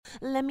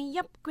Let me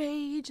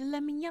upgrade you,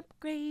 let me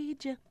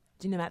upgrade you.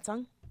 Do you know that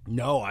song?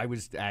 No,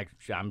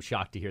 I'm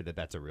shocked to hear that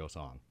that's a real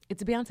song.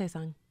 It's a Beyonce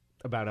song.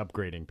 About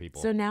upgrading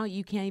people. So now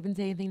you can't even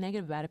say anything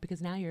negative about it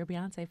because now you're a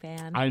Beyonce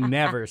fan. I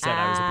never said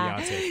I was a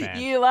Beyonce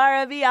fan. You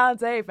are a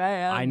Beyonce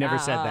fan. I never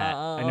said that.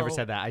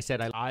 I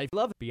said I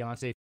love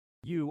Beyonce.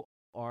 You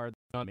are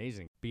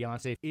amazing.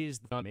 Beyonce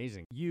is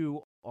amazing.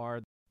 You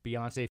are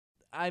Beyonce.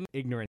 I'm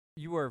ignorant.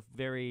 You are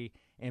very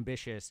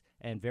ambitious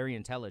and very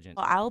intelligent.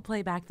 Well, I'll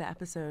play back the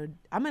episode.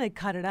 I'm going to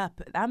cut it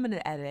up. I'm going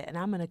to edit it, and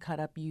I'm going to cut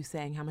up you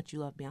saying how much you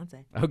love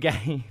Beyonce.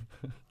 Okay.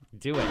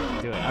 Do it.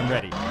 I'm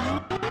ready.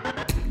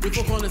 With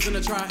 4 corners in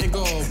a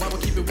triangle, why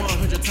we keep it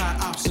 100 tie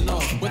optional?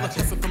 With a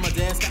pencil from my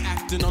desk,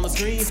 acting on the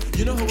screens.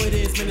 You know who it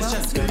is, man, it's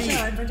Jessica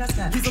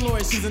Lee. He's a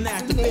lawyer, she's an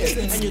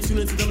activist. And you're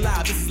tuning to them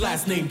live, this is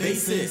Last Name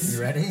Basis.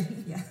 You ready?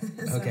 Yes,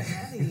 Okay.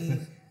 I'm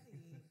ready.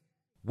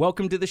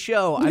 Welcome to the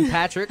show. I'm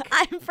Patrick.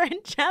 I'm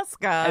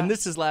Francesca. And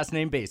this is Last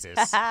Name Basis.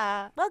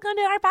 Welcome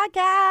to our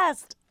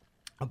podcast.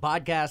 A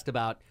podcast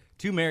about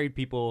two married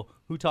people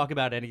who talk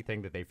about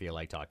anything that they feel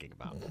like talking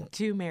about.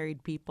 Two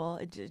married people,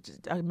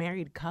 just a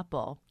married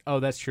couple. Oh,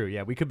 that's true.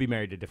 Yeah, we could be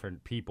married to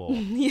different people.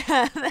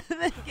 Yeah,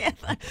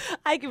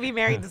 I could be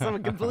married to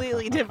someone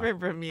completely different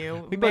from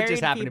you. We both Married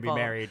just happen to be people.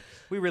 married.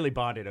 We really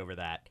bonded over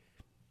that.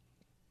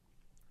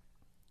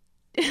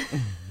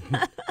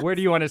 Where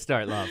do you want to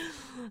start, love?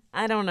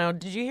 I don't know.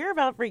 Did you hear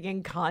about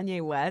freaking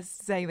Kanye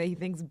West saying that he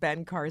thinks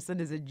Ben Carson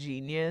is a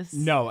genius?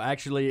 No,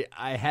 actually,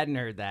 I hadn't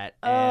heard that.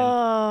 And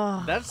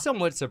Oh. that's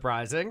somewhat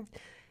surprising.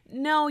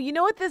 No, you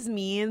know what this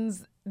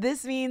means?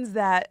 This means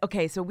that,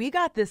 okay, so we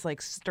got this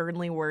like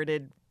sternly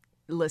worded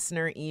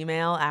listener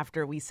email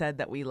after we said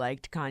that we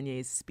liked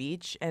Kanye's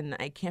speech, and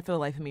I can't for the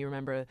life of me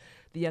remember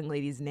the young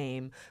lady's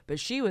name, but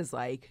she was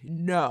like,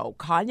 no,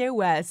 Kanye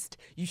West,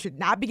 you should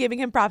not be giving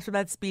him props for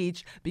that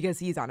speech because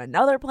he's on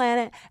another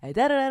planet, and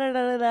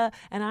da-da-da-da-da-da.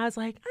 And I was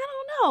like, I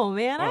don't know,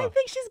 man. I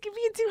think she's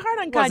being too hard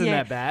on Kanye. Wasn't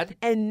that bad.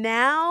 And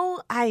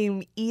now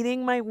I'm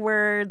eating my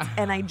words,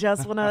 and I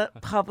just want to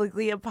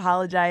publicly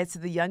apologize to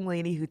the young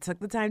lady who took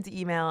the time to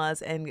email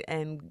us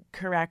and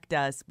correct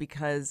us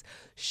because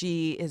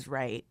she is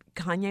right.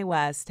 Kanye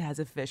West has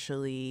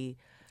officially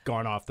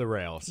Gone off the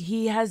rails.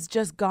 He has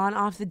just gone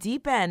off the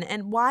deep end.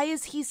 And why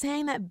is he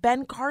saying that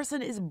Ben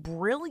Carson is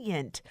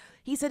brilliant?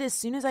 He said, as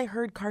soon as I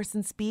heard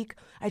Carson speak,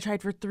 I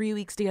tried for 3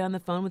 weeks to get on the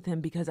phone with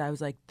him because I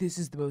was like, this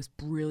is the most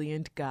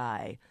brilliant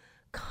guy.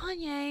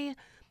 Kanye,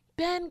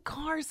 Ben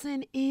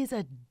Carson is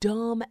a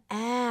dumb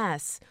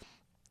ass.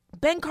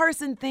 Ben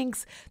Carson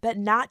thinks that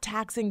not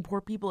taxing poor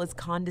people is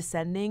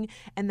condescending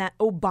and that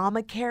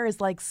Obamacare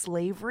is like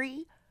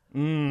slavery.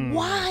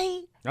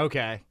 Why?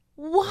 Okay.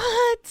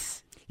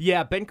 What?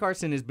 Yeah, Ben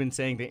Carson has been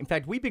saying that. In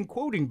fact, we've been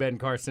quoting Ben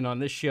Carson on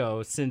this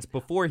show since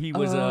before he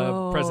was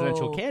a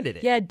presidential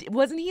candidate. Yeah,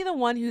 wasn't he the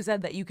one who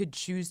said that you could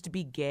choose to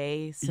be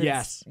gay since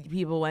Yes.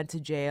 people went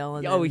to jail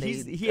and Oh, then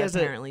he they has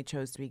apparently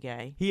chose to be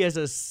gay? He has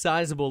a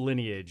sizable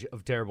lineage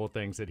of terrible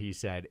things that he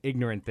said,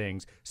 ignorant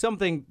things,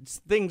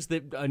 things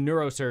that a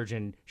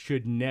neurosurgeon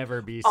should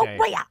never be saying.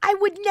 Oh, wait, I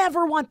would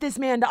never want this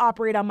man to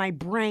operate on my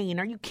brain.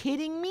 Are you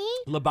kidding me?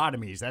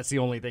 Lobotomies, that's the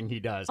only thing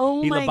he does.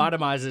 Oh he my-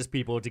 lobotomizes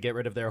people to get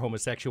rid of their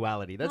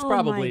homosexuality. That's Oh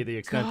probably my the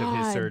extent of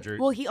his God. surgery.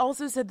 Well, he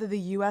also said that the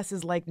U.S.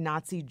 is like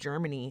Nazi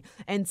Germany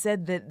and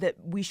said that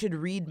we should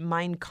read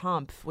Mein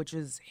Kampf, which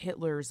is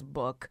Hitler's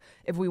book,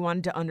 if we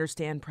wanted to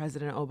understand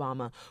President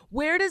Obama.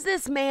 Where does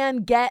this man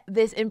get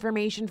this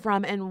information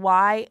from, and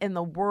why in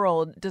the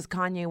world does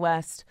Kanye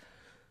West...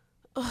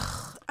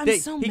 Ugh, I'm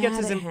so mad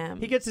at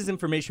him. He gets his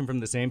information from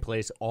the same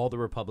place all the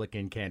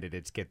Republican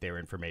candidates get their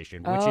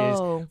information, which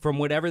Oh. is from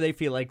whatever they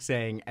feel like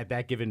saying at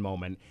that given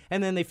moment,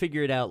 and then they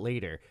figure it out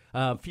later.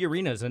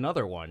 Fiorina's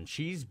another one.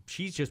 She's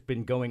just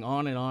been going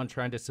on and on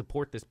trying to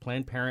support this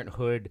Planned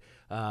Parenthood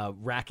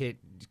racket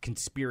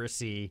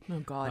conspiracy. Oh,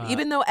 God.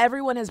 Even though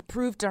everyone has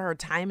proved to her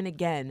time and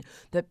again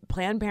that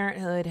Planned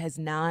Parenthood has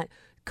not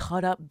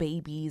cut up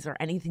babies or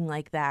anything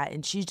like that.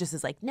 And she just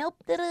is like, nope,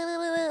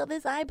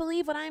 this, I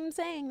believe what I'm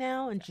saying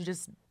now. And she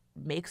just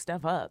makes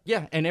stuff up.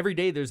 Yeah, and every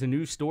day there's a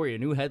new story, a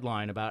new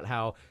headline about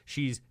how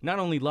she's not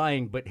only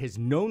lying, but has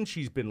known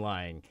she's been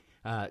lying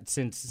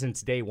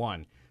since day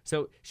one.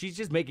 So she's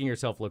just making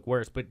herself look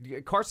worse.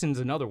 But Carson's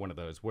another one of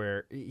those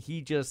where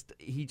he just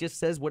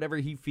says whatever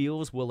he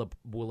feels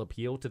will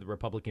appeal to the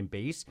Republican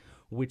base,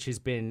 which has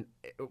been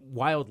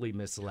wildly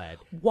misled.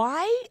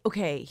 Why?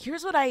 Okay,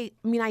 here's what I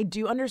mean. I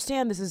do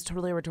understand this is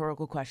totally a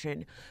rhetorical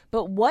question,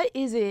 but what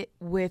is it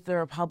with the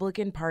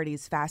Republican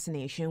Party's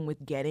fascination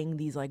with getting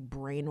these like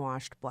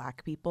brainwashed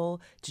black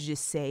people to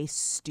just say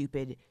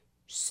stupid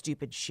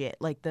shit,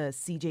 like the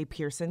CJ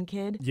Pearson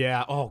kid?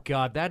 Yeah. Oh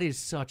God, that is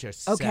such a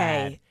sad.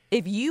 Okay,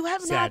 if you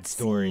have sad not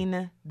story.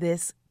 seen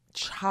this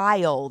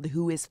child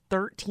who is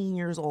 13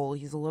 years old,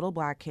 he's a little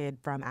black kid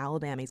from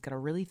Alabama. He's got a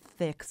really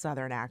thick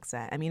Southern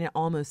accent. I mean, it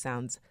almost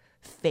sounds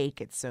fake.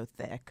 It's so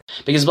thick.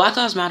 Because Black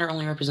Lives Matter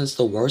only represents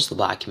the worst of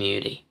the black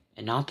community,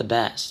 and not the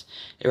best.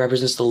 It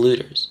represents the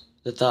looters,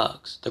 the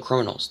thugs, the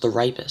criminals, the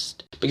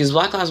rapists. Because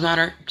Black Lives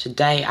Matter,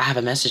 today I have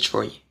a message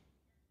for you.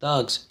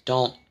 Thugs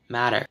don't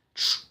matter.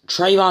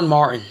 Trayvon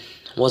Martin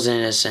wasn't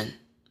innocent.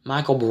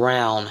 Michael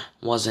Brown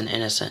wasn't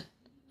innocent.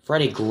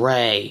 Freddie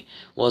Gray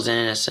wasn't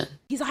innocent.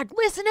 He's like,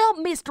 listen up,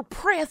 Mr.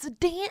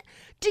 President.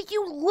 Do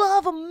you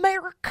love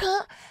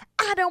America?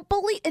 I don't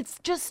believe it's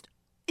just.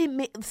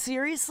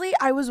 Seriously,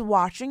 I was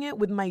watching it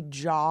with my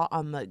jaw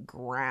on the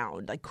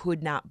ground. I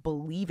could not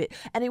believe it.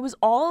 And it was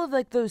all of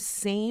like those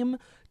same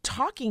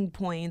talking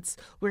points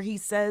where he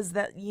says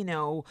that, you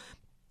know,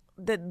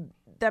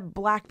 that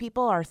black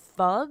people are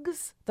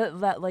thugs,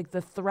 that like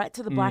the threat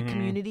to the black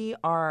community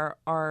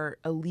are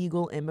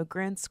illegal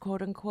immigrants,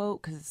 quote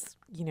unquote, because,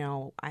 you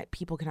know,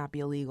 people cannot be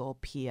illegal,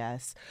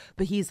 P.S.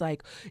 But he's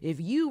like, if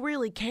you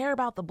really care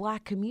about the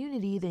black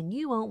community, then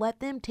you won't let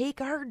them take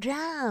our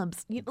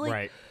jobs.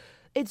 Right.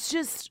 It's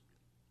just...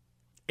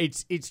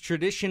 It's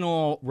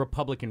traditional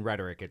Republican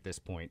rhetoric at this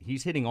point.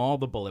 He's hitting all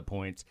the bullet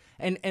points.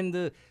 And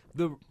the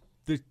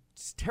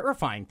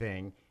terrifying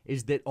thing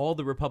is that all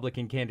the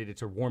Republican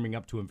candidates are warming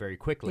up to him very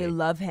quickly. They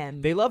love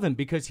him. They love him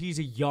because he's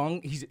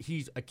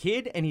a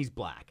kid and he's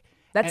black.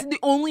 That's the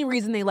only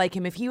reason they like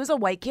him. If he was a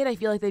white kid, I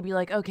feel like they'd be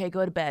like, okay,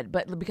 go to bed.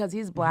 But because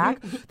he's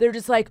black, they're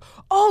just like,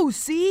 oh,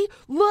 see,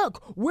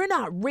 look, we're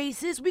not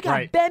racist. We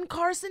got Ben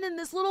Carson and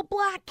this little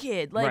black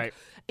kid. Like,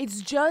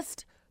 it's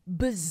just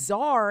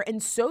bizarre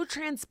and so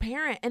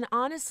transparent. And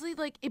honestly,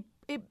 like, it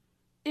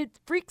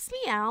freaks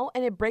me out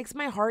and it breaks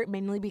my heart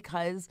mainly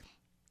because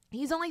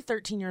he's only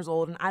 13 years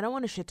old, and I don't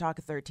want to shit talk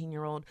a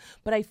 13-year-old,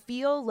 but I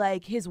feel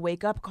like his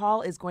wake-up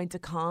call is going to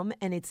come,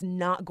 and it's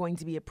not going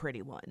to be a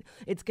pretty one.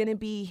 It's going to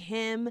be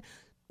him,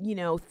 you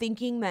know,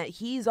 thinking that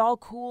he's all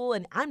cool,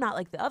 and I'm not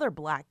like the other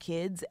black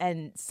kids,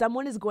 and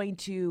someone is going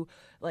to,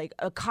 like,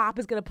 a cop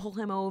is going to pull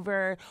him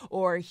over,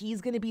 or he's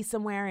going to be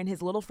somewhere, and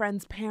his little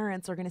friend's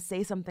parents are going to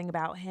say something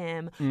about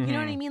him. You know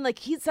what I mean? Like,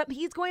 he's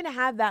going to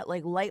have that,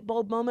 like, light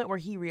bulb moment where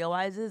he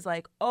realizes,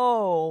 like,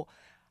 oh,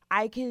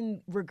 I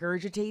can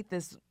regurgitate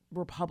this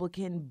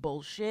Republican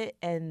bullshit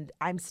and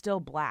I'm still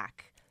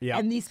black. Yep.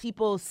 And these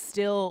people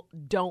still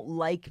don't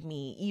like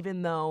me,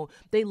 even though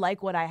they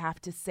like what I have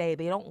to say.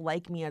 They don't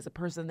like me as a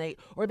person. They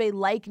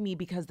like me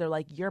because they're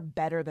like, you're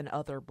better than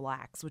other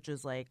blacks, which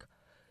is like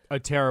a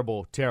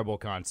terrible, terrible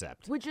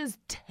concept. Which is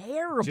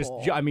terrible.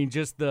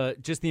 Just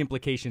the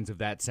implications of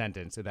that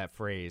sentence, of that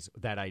phrase,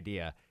 that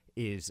idea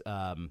is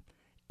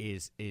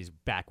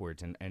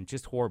backwards and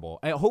just horrible.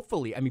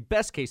 Hopefully, I mean,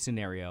 best case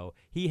scenario,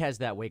 he has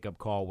that wake up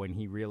call when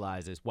he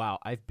realizes, wow,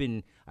 I've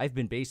been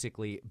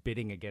basically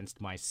bidding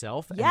against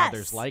myself and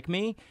others like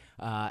me,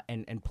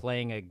 and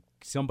playing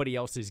somebody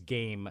else's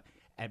game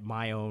at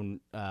my own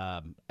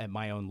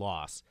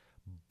loss.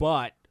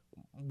 But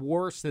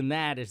worse than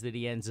that is that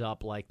he ends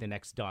up like the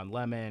next Don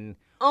Lemon.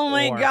 Oh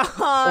my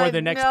God. Or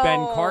the next Ben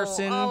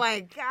Carson. Oh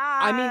my God.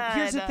 I mean,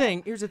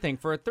 here's the thing.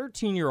 For a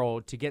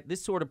 13-year-old to get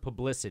this sort of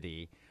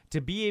publicity, to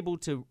be able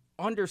to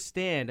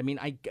understand, I mean,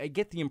 I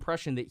get the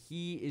impression that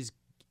he is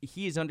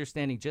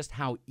understanding just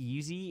how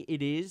easy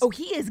it is. Oh,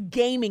 he is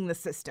gaming the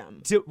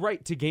system.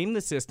 To game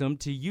the system,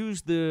 to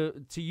use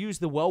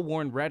the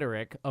well-worn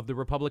rhetoric of the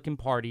Republican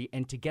Party,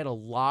 and to get a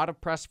lot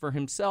of press for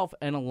himself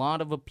and a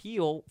lot of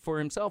appeal for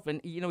himself. And,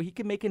 you know, he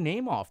can make a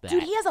name off that.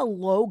 Dude, he has a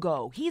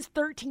logo. He's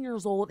 13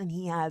 years old and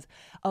he has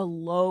a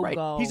logo.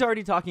 Right. He's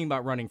already talking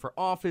about running for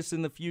office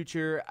in the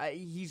future.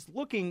 He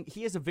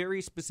has a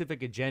very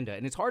specific agenda,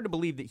 and it's hard to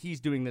believe that he's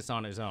doing this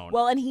on his own.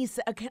 Well, and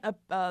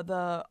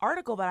the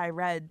article that I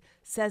read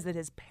says that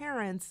his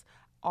parents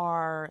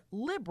are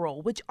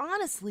liberal, which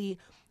honestly,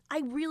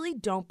 I really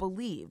don't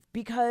believe,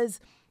 because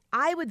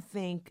I would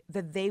think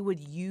that they would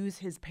use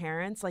his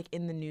parents, like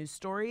in the news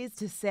stories,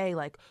 to say,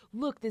 like,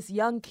 look, this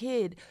young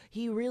kid,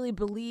 he really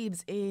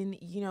believes in,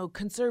 you know,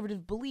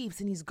 conservative beliefs,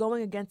 and he's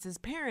going against his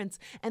parents,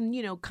 and,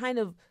 you know, kind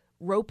of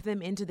rope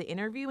them into the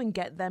interview and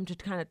get them to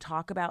kind of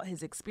talk about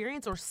his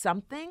experience or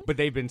something. But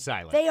they've been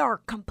silent. They are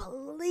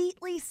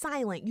completely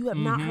silent. You have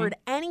not heard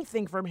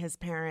anything from his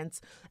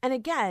parents. And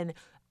again,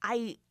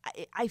 I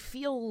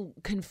feel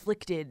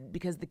conflicted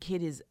because the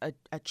kid is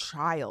a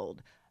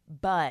child,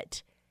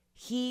 but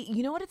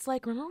you know what it's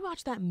like? Remember we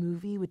watched that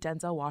movie with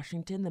Denzel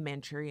Washington, The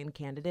Manchurian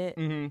Candidate?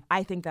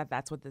 I think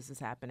that's what this is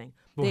happening.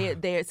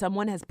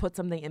 Someone has put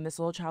something in this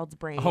little child's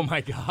brain. Oh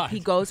my God. He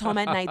goes home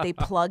at night, they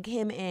plug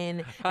him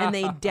in, and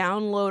they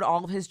download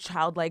all of his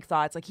childlike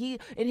thoughts. Like in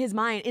his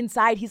mind,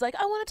 inside, he's like,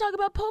 I want to talk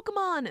about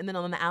Pokemon. And then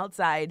on the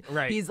outside,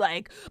 he's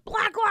like,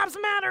 Black Lives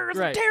Matter is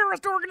a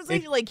terrorist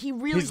organization. He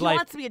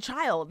wants to be a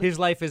child. His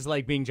life is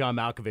like being John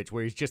Malkovich,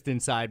 where he's just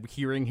inside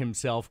hearing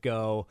himself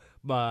promote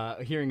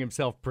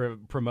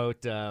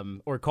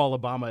or call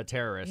Obama a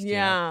terrorist.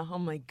 Yeah. You know? Oh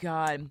my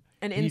God.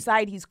 And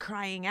inside he's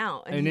crying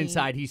out. And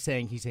inside he's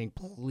saying,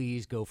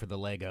 please go for the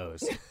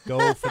Legos.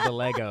 Go for the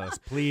Legos.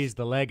 Please,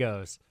 the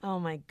Legos. Oh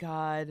my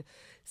God.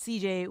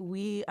 CJ,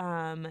 we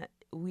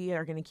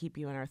are going to keep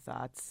you in our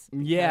thoughts.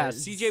 Yeah,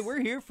 CJ,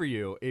 we're here for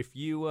you. If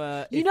you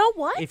you know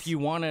what? If you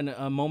want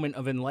a moment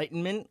of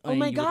enlightenment, oh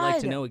my you God. would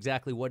like to know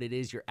exactly what it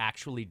is you're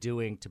actually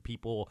doing to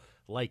people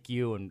like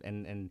you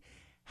and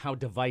how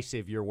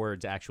divisive your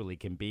words actually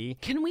can be.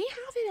 Can we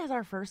have him as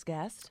our first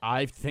guest?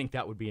 I think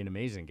that would be an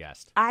amazing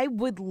guest. I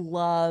would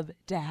love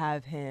to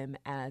have him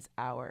as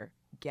our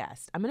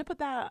guest. I'm going to put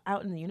that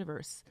out in the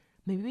universe.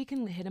 Maybe we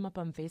can hit him up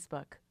on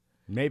Facebook.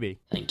 Maybe.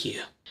 Thank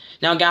you.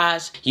 Now,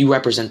 guys, you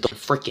represent the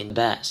freaking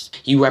best.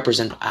 You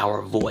represent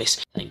our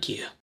voice. Thank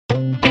you.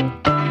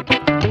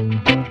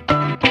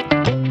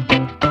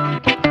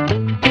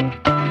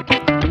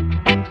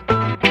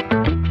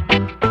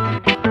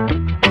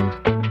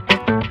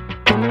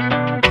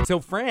 So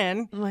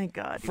Fran, Oh my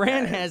God.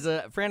 Fran guys.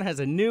 has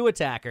a new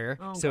attacker,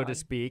 Oh, so to God.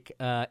 speak,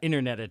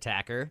 internet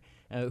attacker,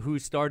 who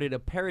started a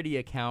parody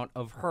account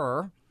of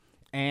her,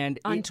 and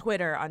on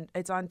Twitter.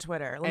 It's on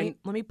Twitter. And-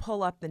 Let me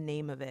pull up the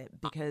name of it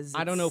because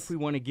I don't know it's- if we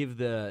want to give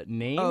the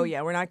name. Oh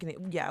yeah, we're not gonna.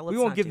 Yeah, let's we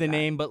won't not give do the that.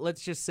 name, but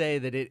let's just say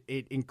that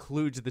it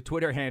includes the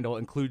Twitter handle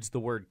includes the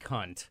word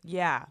cunt.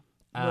 Yeah.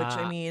 Which,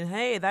 I Uh, mean,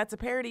 hey, that's a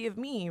parody of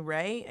me,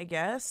 right? I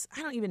guess.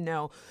 I don't even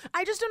know.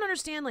 I just don't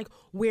understand, like,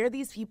 where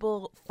these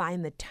people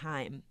find the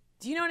time.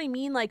 Do you know what I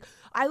mean? Like,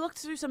 I looked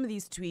through some of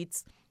these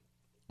tweets.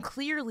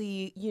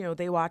 Clearly, you know,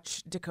 they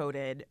watch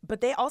Decoded,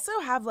 but they also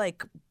have,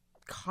 like,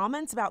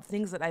 comments about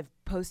things that I've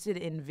posted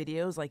in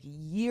videos, like,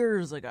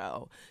 years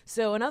ago.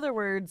 So, in other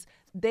words,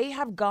 they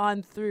have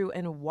gone through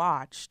and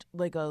watched,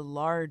 like, a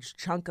large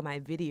chunk of my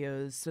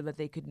videos so that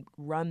they could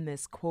run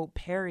this, quote,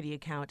 parody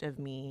account of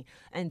me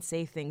and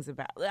say things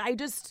about. I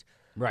just,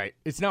 Right.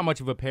 It's not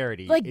much of a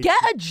parody. like, It's-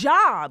 get a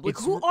job. Like,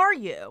 it's who re- are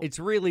you? It's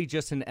really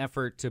just an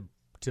effort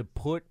to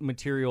put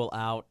material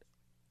out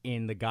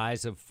in the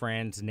guise of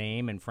Fran's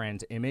name and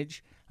Fran's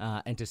image,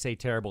 and to say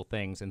terrible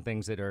things and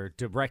things that are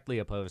directly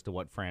opposed to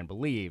what Fran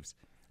believes.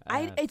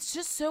 It's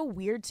just so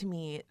weird to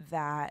me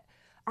that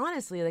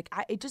honestly, like,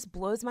 it just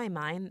blows my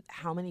mind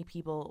how many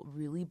people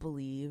really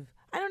believe.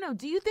 I don't know.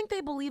 Do you think they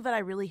believe that I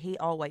really hate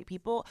all white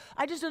people?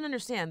 I just don't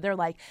understand. They're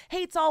like,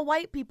 hates all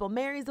white people,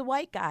 marries a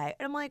white guy.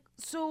 And I'm like,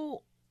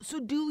 so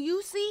do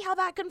you see how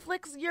that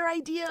conflicts your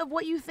idea of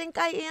what you think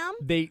I am?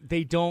 They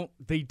don't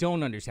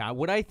understand.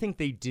 What I think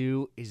they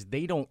do is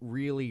they don't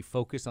really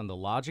focus on the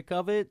logic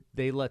of it.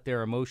 They let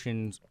their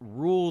emotions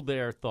rule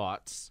their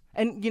thoughts.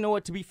 And you know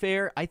what? To be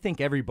fair, I think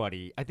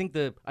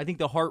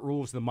the heart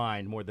rules the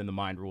mind more than the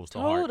mind rules the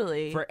heart.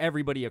 Totally. For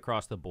everybody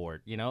across the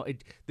board. You know,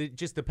 it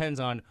just depends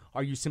on,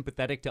 are you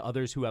sympathetic to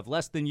others who have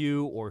less than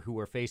you or who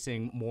are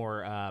facing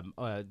more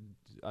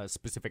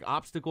specific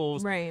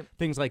obstacles, Right.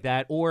 things like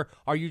that, or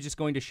are you just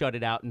going to shut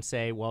it out and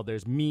say, well,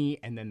 there's me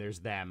and then there's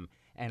them,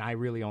 and I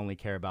really only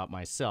care about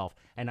myself?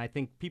 And I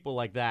think people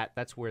like that,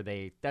 that's where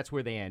they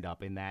end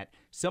up, in that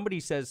somebody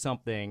says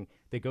something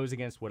that goes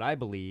against what I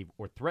believe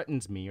or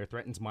threatens me or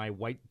threatens my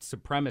white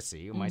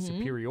supremacy or my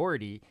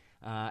superiority,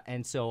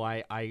 and so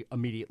I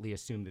immediately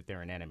assume that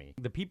they're an enemy.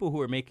 The people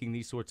who are making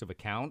these sorts of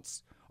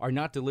accounts are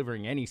not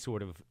delivering any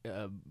sort of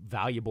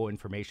valuable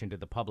information to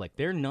the public.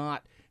 They're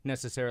not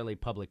necessarily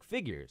public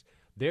figures.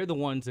 They're the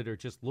ones that are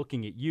just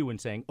looking at you and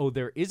saying, oh,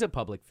 there is a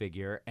public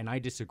figure, and I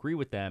disagree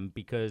with them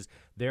because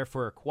they're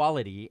for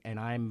equality, and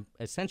I'm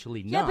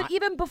essentially Yeah, not. but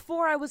even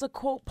before I was a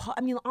quote,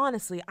 I mean,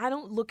 honestly, I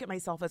don't look at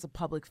myself as a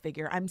public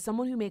figure. I'm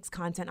someone who makes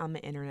content on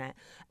the internet,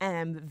 and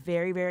I'm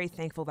very, very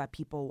thankful that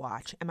people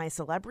watch. Am I a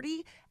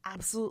celebrity?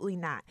 Absolutely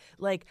not.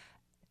 Like,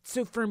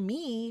 so for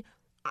me,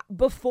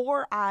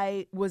 before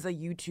I was a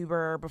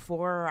YouTuber,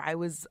 before I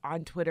was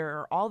on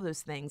Twitter, all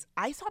those things,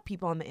 I saw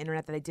people on the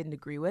internet that I didn't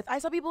agree with. I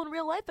saw people in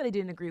real life that I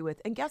didn't agree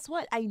with. And guess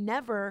what? I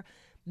never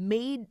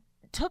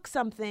took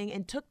something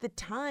and took the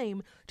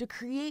time to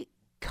create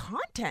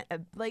content.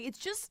 Like, it's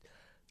just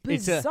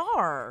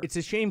bizarre. It's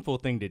a shameful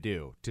thing to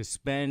do, to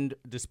spend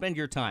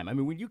your time. I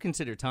mean, when you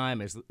consider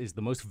time is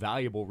the most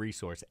valuable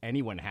resource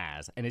anyone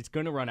has, and it's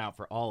going to run out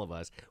for all of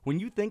us. When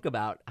you think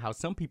about how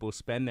some people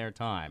spend their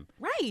time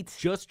Right.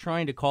 just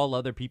trying to call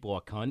other people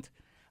a cunt,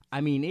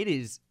 I mean, it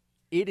is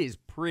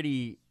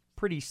pretty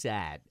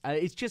sad.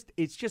 It's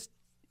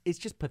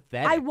just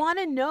pathetic. I want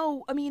to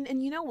know. I mean,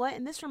 and you know what?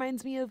 And this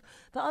reminds me of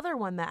the other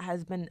one that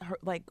has been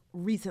like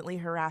recently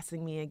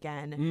harassing me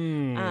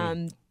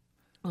again.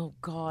 Oh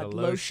God, The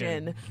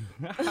lotion.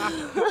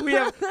 we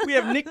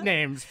have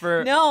nicknames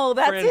for No,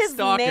 that's friend his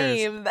stalkers.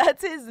 name.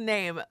 That's his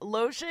name.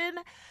 Lotion.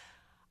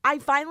 I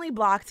finally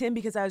blocked him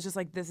because I was just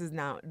like, this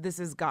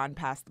has gone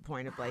past the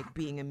point of like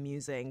being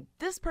amusing.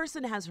 This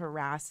person has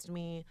harassed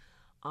me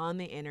on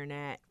the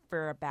internet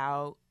for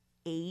about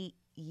 8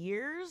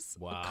 years.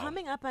 Wow.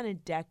 Coming up on a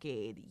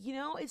decade. You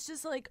know, it's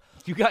just like,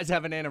 You guys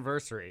have an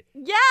anniversary.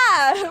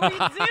 yeah, we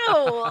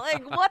do.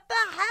 Like, what the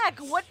heck?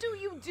 What do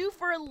you do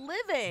for a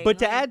living? But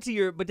to Like,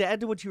 add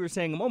to what you were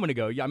saying a moment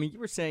ago, I mean, you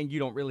were saying you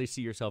don't really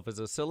see yourself as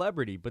a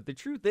celebrity, but the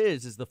truth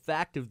is the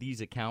fact of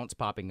these accounts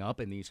popping up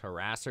and these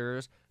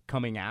harassers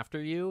coming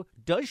after you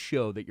does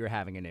show that you're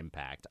having an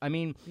impact. I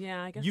mean,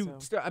 yeah, I guess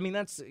so. I mean,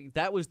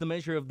 that was the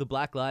measure of the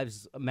Black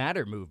Lives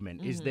Matter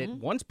movement, is that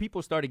once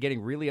people started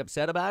getting really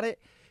upset about it,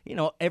 you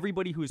know,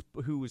 everybody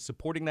who was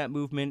supporting that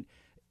movement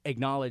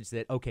acknowledged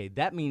that, okay,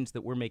 that means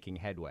that we're making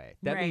headway.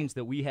 That Right. means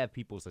that we have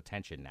people's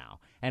attention now.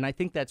 And I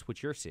think that's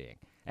what you're seeing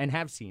and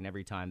have seen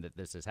every time that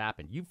this has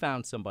happened. You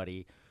found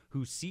somebody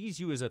who sees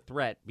you as a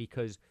threat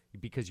because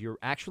you're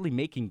actually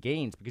making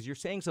gains, because you're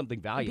saying something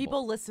valuable.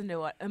 People listen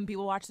to it, and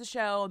people watch the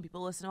show, and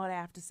people listen to what I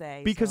have to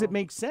say. Because so. it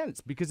makes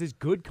sense, because it's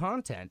good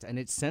content, and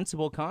it's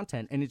sensible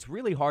content, and it's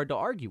really hard to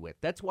argue with.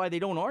 That's why they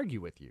don't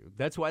argue with you.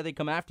 That's why they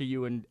come after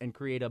you and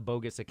create a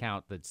bogus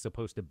account that's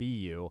supposed to be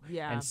you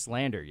and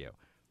slander you.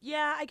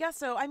 Yeah, I guess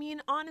so. I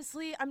mean,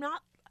 honestly,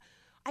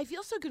 I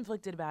feel so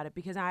conflicted about it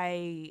because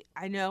I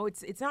know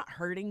it's not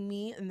hurting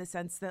me in the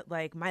sense that,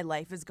 like, my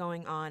life is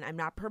going on. I'm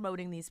not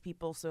promoting these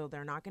people, so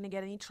they're not going to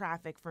get any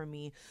traffic from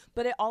me.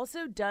 But it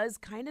also does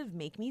kind of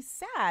make me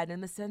sad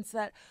in the sense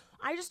that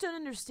I just don't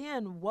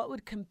understand what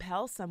would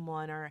compel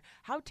someone, or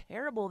how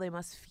terrible they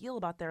must feel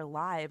about their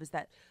lives,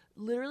 that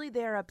literally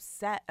they're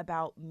upset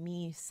about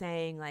me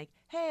saying, like,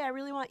 hey, I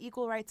really want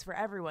equal rights for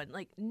everyone.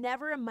 Like,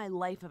 never in my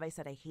life have I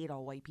said I hate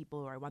all white people,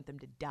 or I want them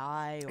to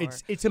die, or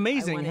it's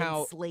amazing I want to how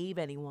enslave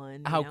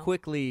anyone. How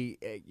quickly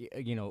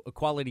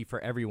equality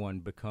for everyone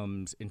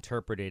becomes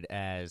interpreted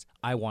as,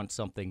 I want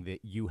something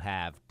that you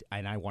have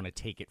and I want to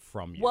take it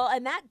from you. Well,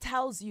 and that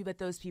tells you that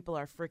those people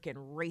are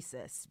freaking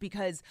racist,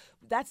 because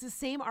that's the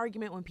same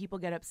argument when people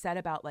get upset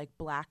about, like,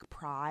 black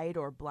pride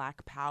or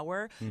black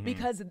power,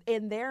 because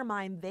in their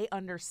mind they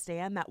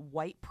understand that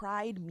white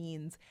pride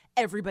means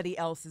everybody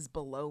else is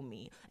below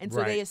me. And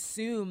so they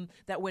assume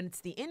that when it's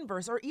the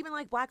inverse, or even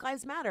like Black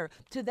Lives Matter,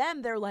 to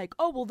them they're like,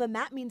 oh, well, then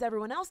that means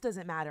everyone else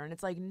doesn't matter. And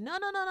it's like, no.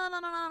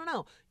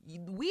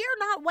 We are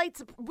not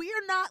we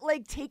are not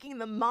like taking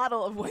the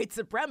model of white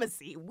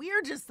supremacy.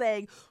 We're just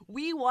saying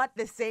we want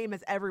the same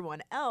as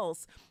everyone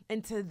else.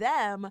 And to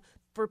them,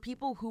 for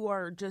people who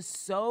are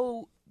just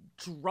so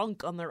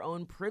drunk on their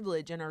own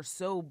privilege and are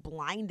so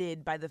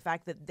blinded by the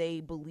fact that they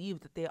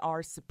believe that they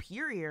are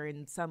superior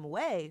in some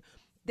way,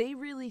 they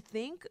really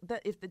think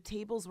that if the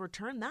tables were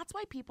turned, that's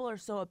why people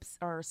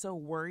are so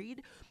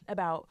worried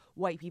about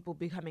white people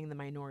becoming the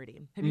minority.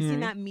 Have you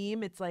seen that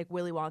meme? It's like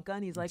Willy Wonka,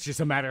 and he's like, it's just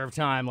a matter of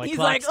time. Like, he's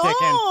clock's like, ticking.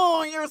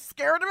 oh, you're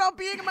scared about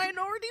being a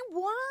minority?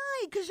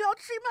 Why? Because y'all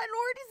treat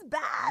minorities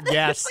bad.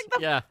 Yes,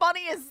 It's like the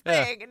funniest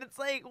thing, and it's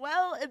like,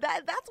 well,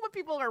 that's what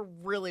people are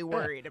really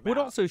worried about. What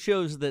also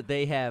shows that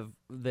they have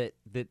that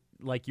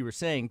like you were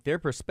saying, their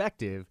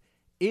perspective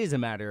is a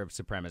matter of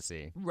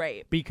supremacy.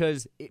 Right.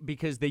 Because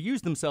they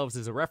use themselves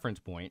as a reference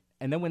point,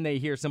 and then when they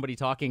hear somebody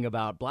talking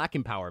about black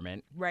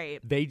empowerment,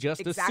 they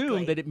just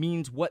assume that it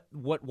means what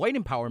white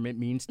empowerment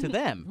means to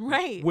them.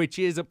 Right. Which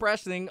is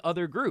oppressing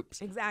other groups.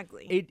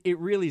 Exactly. It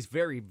really is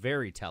very,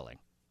 very telling.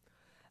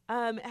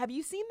 Have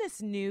you seen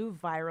this new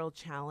viral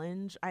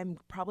challenge? I'm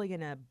probably going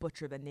to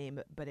butcher the name,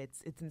 but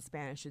it's in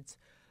Spanish. It's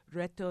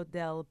Reto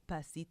del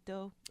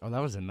Pasito. Oh, that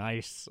was a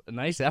nice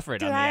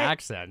effort on the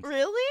accent.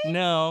 Really?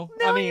 No,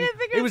 I mean, you didn't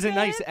think it was a good?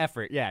 nice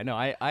effort. Yeah, no,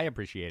 I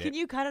appreciate it. Can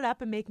you cut it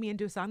up and make me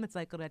into a song that's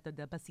like Reto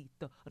del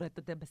Pasito,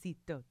 Reto del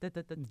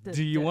Pasito?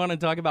 Do you want to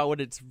talk about what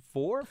it's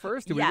for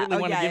first? Do we really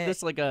want to give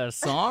this like a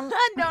song?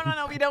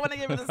 No, we don't want to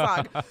give it a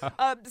song.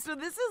 So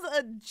this is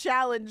a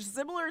challenge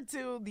similar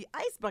to the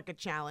Ice Bucket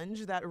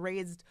Challenge that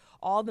raised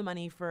all the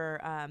money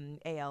for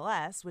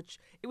ALS, which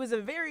it was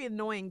a very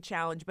annoying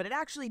challenge, but it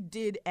actually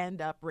did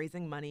end up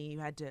raising money. You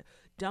had to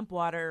dump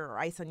water or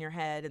ice on your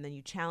head, and then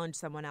you challenge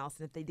someone else,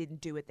 and if they didn't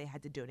do it, they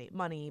had to donate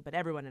money, but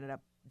everyone ended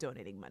up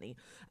donating money.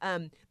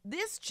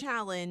 This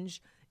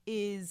challenge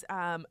is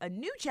a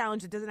new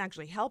challenge that doesn't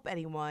actually help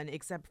anyone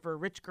except for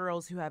rich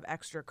girls who have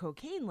extra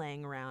cocaine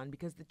laying around,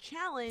 because the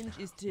challenge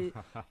is to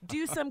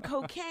do some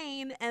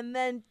cocaine and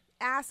then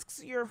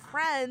asks your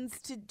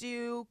friends to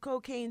do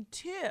cocaine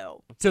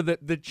too. So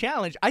the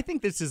challenge, I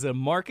think this is a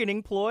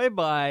marketing ploy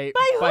by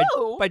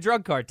who? By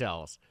drug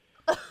cartels.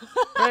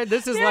 Right,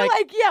 this is They're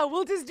like, yeah,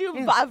 we'll just do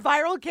a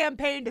viral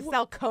campaign to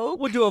sell coke.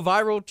 We'll do a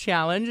viral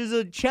challenge. Is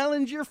a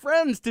challenge your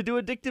friends to do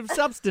addictive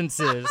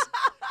substances.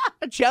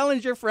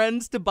 Challenge your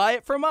friends to buy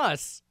it from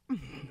us.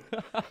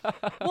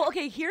 Well,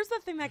 okay, here's the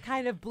thing that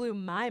kind of blew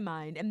my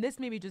mind, and this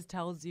maybe just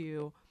tells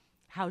you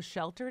how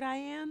sheltered I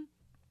am.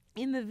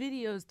 In the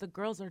videos, the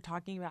girls are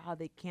talking about how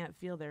they can't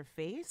feel their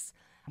face.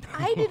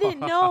 I didn't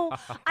know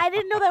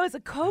that was a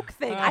Coke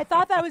thing. I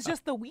thought that was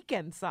just the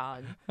Weeknd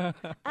song.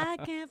 I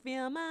can't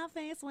feel my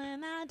face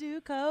when I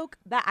do Coke.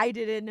 That I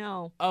didn't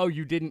know. Oh,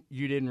 you didn't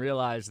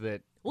realize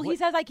that. Well, he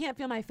says I can't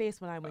feel my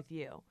face when I'm with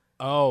you.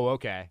 Oh,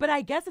 okay. But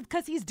I guess it's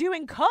because he's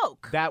doing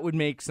Coke. That would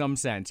make some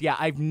sense. Yeah,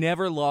 I've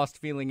never lost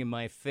feeling in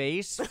my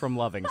face from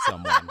loving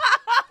someone.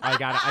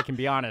 I can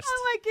be honest.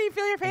 I'm like, can you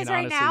feel your face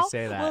right honestly now?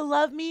 say that. Well,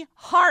 love me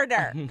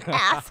harder,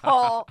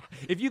 asshole.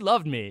 If you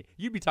loved me,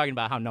 you'd be talking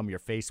about how numb your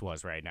face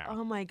was right now.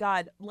 Oh my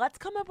God. Let's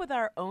come up with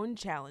our own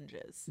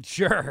challenges.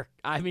 Sure.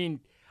 I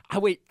mean,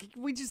 wait,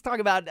 can we just talk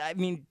about,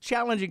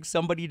 challenging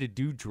somebody to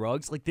do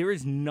drugs? Like, there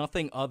is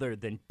nothing other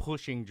than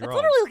pushing drugs. It's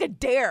literally like a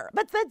dare.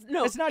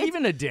 It's not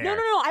even a dare. No.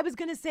 I was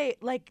going to say,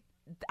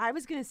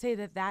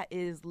 that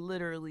is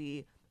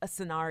literally a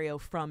scenario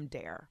from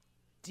Dare.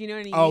 Do you know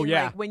what I mean? Oh,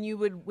 yeah. Like when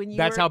you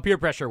That's how peer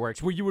pressure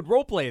works. Where you would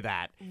role play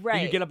that. Right.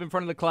 And you get up in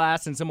front of the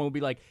class and someone would be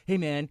like, hey,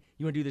 man,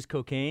 you want to do this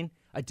cocaine?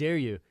 I dare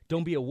you.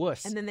 Don't be a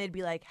wuss. And then they'd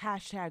be like,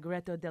 hashtag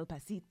Reto del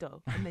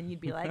Pasito. And then you'd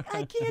be like,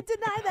 I can't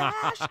deny the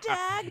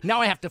hashtag. Now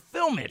I have to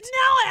film it.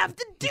 Now I have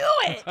to do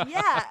it.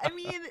 Yeah, I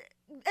mean,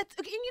 and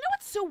you know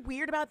what's so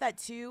weird about that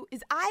too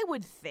is I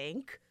would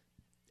think,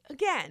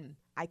 again,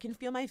 I can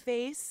feel my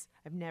face.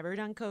 I've never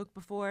done coke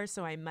before,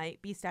 so I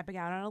might be stepping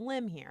out on a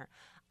limb here.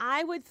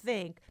 I would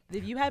think that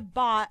if you had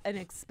bought an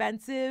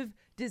expensive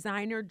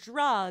designer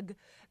drug,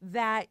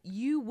 that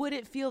you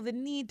wouldn't feel the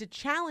need to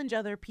challenge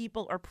other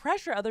people or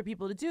pressure other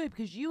people to do it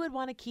because you would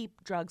want to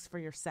keep drugs for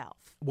yourself.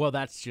 Well,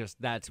 that's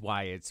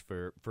why it's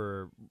for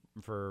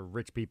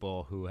rich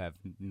people who have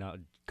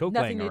coke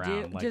Nothing laying to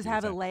around. do, like just you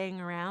have said. it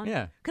laying around.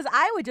 Yeah. Because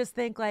I would just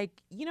think like,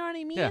 you know what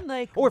I mean? Yeah.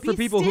 Like, or for be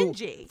people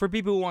stingy. for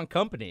people who want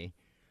company.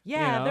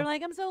 Yeah, you know? they're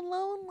like, I'm so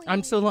lonely.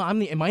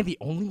 Am I the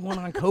only one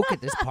on coke at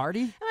this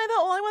party? Am I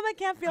the only one that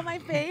can't feel my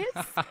face?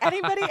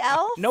 Anybody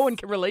else? No one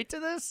can relate to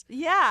this?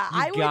 Yeah,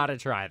 You I would. gotta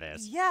try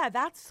this. Yeah,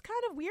 that's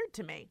kind of weird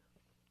to me.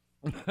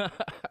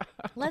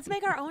 Let's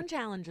make our own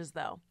challenges,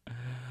 though.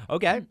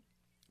 Okay.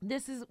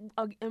 This is,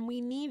 and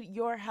we need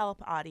your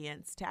help,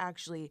 audience, to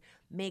actually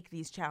make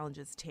these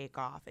challenges take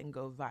off and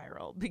go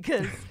viral.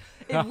 Because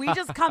if we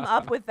just come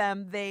up with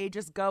them, they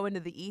just go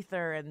into the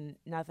ether and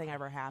nothing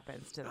ever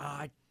happens to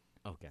them.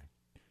 Okay.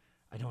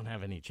 I don't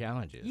have any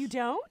challenges. You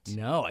don't?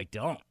 No, I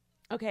don't.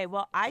 Okay,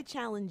 well, I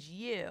challenge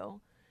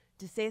you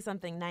to say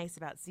something nice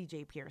about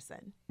CJ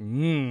Pearson.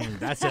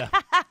 That's a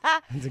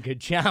good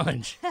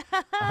challenge.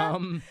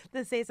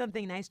 The Say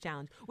Something Nice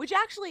challenge, which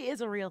actually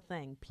is a real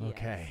thing. P.S.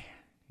 Okay.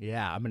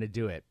 Yeah, I'm gonna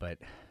do it, but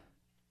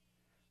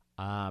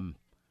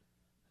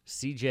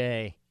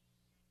CJ,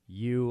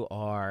 you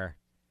are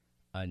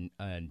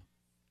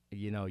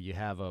you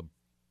have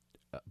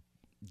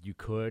you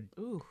could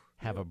Ooh.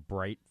 have a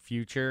bright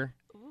future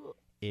Ooh.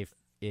 if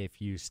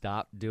you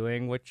stop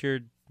doing what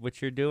you're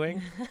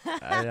doing.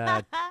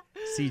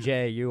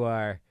 CJ, you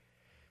are.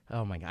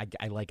 Oh my God!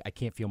 I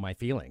can't feel my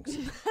feelings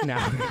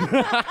now.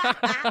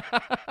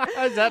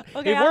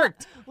 Okay, it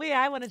worked. Wait,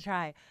 I want to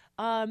try.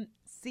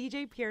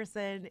 CJ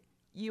Pearson,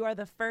 you are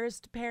the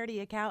first parody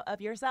account of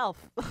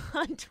yourself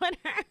on Twitter.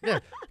 Yeah.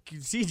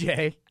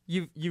 CJ,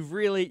 you've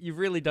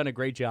really done a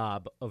great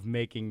job of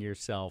making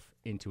yourself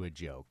into a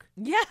joke.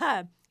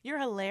 Yeah, you're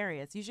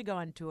hilarious. You should go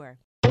on tour.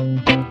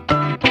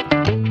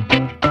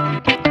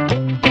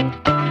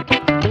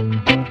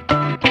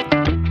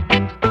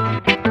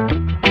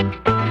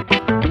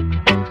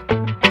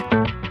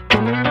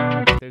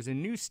 There's a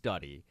new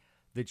study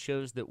that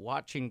shows that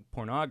watching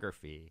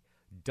pornography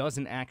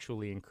doesn't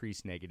actually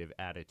increase negative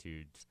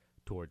attitudes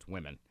towards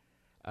women.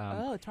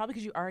 It's probably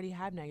because you already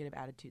have negative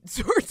attitudes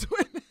towards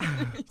women.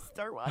 You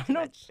start watching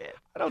that shit.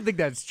 I don't think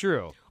that's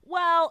true.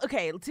 Well,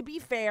 okay, to be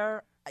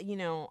fair,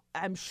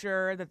 I'm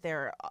sure that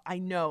I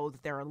know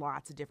that there are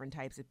lots of different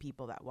types of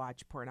people that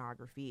watch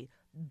pornography,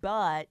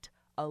 but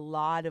a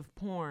lot of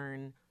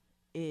porn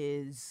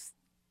is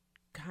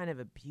kind of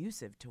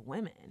abusive to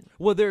women.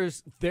 Well, there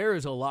is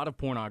a lot of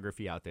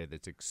pornography out there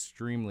that's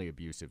extremely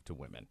abusive to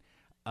women.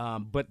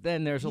 But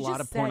then there's a lot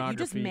of pornography.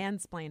 You just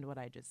mansplained what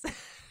I just said.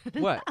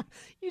 What?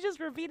 You just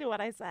repeated what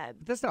I said.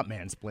 That's not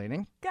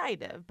mansplaining.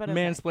 Kind of, but okay.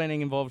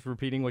 Mansplaining involves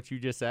repeating what you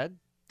just said.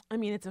 I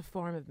mean, it's a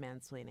form of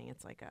mansplaining.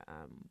 It's like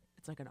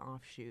an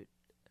offshoot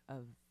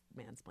of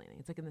mansplaining.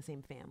 It's like in the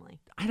same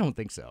family. I don't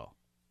think so.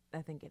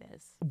 I think it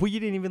is. Well, you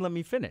didn't even let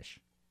me finish.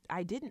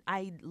 I didn't.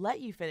 I let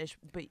you finish,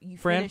 but you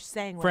Fran, finished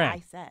saying what Fran,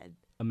 I said.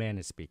 A man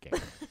is speaking.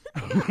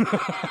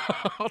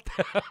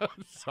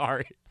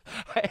 Sorry.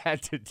 I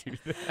had to do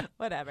that.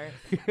 Whatever.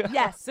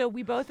 Yes, so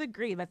we both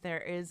agree that there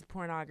is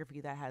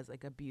pornography that has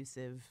like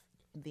abusive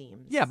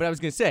themes. Yeah, but I was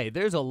going to say,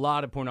 there's a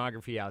lot of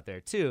pornography out there,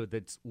 too,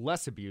 that's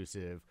less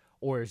abusive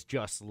or is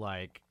just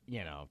like,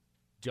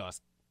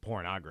 just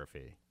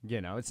pornography.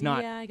 It's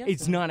not Yeah, I guess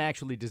it's so. not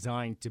actually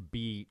designed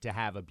to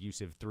have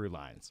abusive through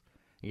lines.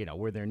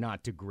 Where they're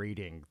not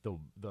degrading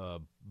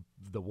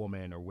the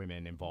woman or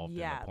women involved in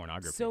the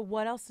pornography. So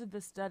what else did the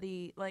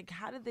study,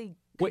 how did they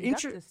Well,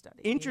 conduct this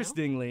study?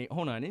 Interestingly,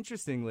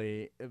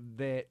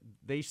 that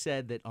they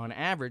said that on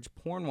average,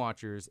 porn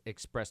watchers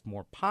expressed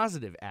more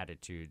positive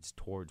attitudes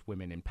towards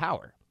women in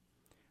power.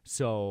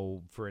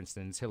 So, for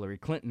instance, Hillary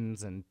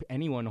Clinton's and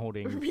anyone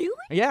holding... Really?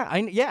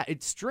 Yeah,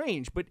 it's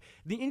strange. But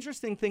the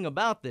interesting thing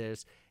about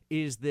this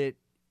is that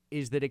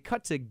it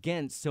cuts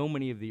against so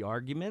many of the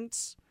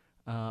arguments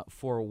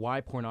for why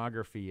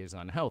pornography is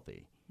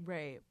unhealthy.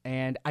 Right.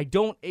 And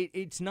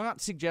it's not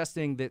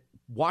suggesting that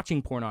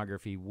watching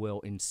pornography will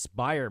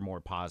inspire more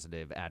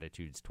positive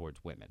attitudes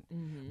towards women,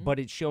 but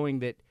it's showing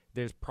that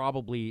there's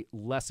probably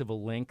less of a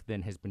link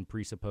than has been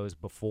presupposed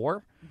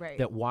before, Right.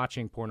 that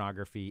watching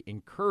pornography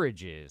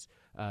encourages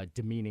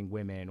demeaning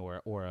women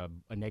or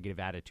a negative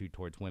attitude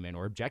towards women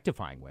or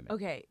objectifying women.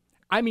 Okay.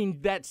 I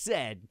mean, that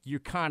said, you're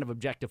kind of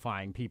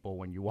objectifying people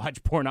when you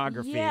watch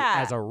pornography Yeah.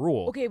 as a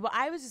rule. Okay, well,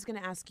 I was just going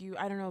to ask you,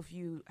 I don't know if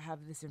you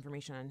have this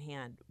information on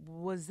hand.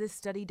 Was this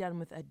study done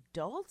with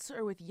adults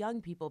or with young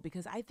people?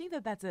 Because I think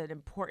that that's an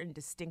important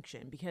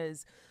distinction,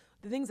 because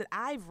the things that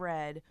I've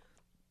read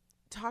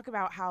talk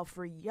about how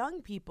for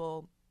young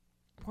people,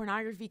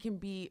 pornography can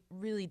be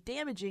really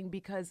damaging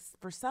because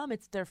for some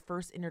it's their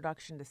first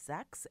introduction to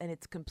sex and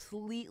it's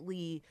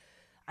completely,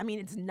 I mean,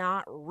 it's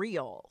not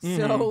real.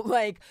 So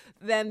like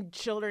then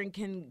children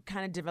can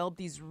kind of develop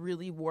these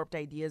really warped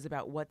ideas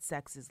about what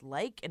sex is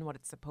like and what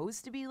it's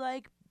supposed to be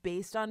like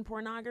based on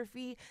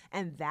pornography,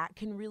 and that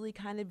can really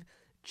kind of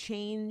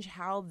change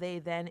how they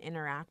then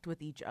interact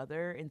with each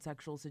other in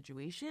sexual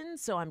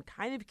situations. So I'm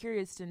kind of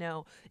curious to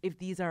know if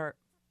these are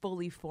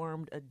fully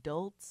formed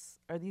adults.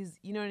 Are these,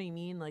 you know what I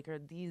mean? Like, are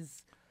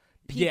these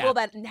people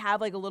that have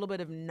like a little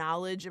bit of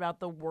knowledge about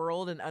the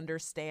world and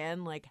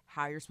understand like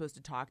how you're supposed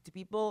to talk to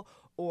people,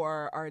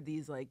 or are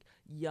these like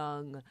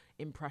young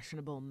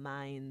impressionable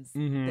minds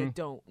that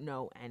don't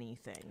know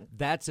anything?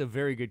 That's a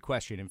very good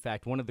question. In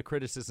fact, one of the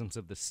criticisms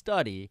of the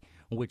study,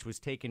 which was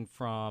taken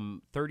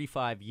from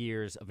 35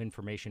 years of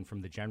information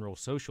from the General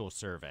Social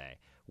Survey,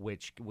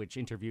 which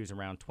interviews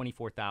around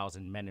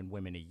 24,000 men and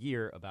women a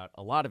year about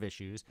a lot of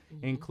issues,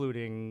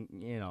 including,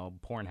 you know,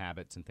 porn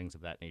habits and things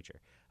of that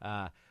nature.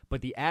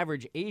 But the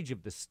average age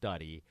of the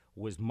study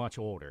was much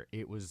older.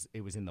 It was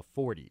in the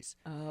 40s.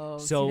 Oh,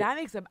 so I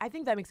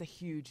think that makes a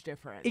huge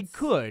difference. It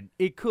could.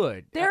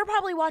 They're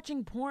probably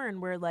watching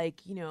porn where,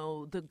 like, you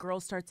know, the girl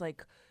starts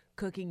like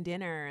cooking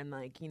dinner and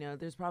like, you know,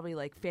 there's probably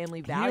like family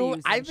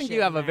values. I think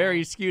you have a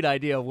very skewed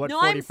idea of what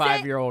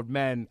 45-year-old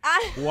men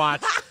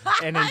watch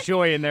and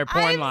enjoy in their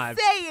porn lives.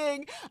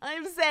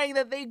 I'm saying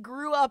that they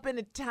grew up in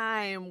a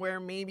time where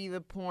maybe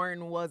the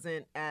porn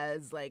wasn't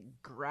as like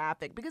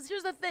graphic, because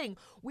here's the thing,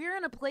 we're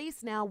in a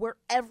place now where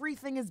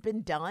everything has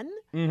been done,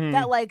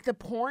 that like the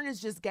porn is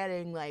just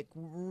getting like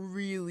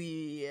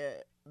really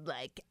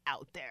like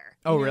out there.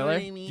 Oh, you know really?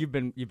 What I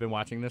mean? You've been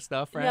watching this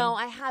stuff, right? No,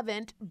 I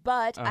haven't,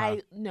 but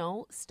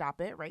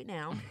stop it right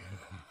now.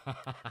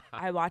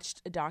 I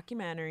watched a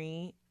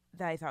documentary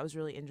that I thought was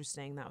really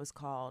interesting that was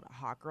called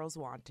Hot Girls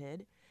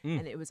Wanted,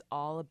 and it was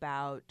all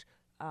about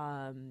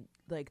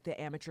like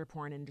the amateur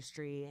porn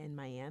industry in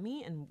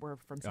Miami, and we're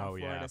from South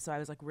Florida, so I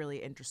was like really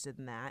interested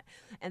in that.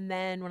 And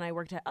then when I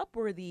worked at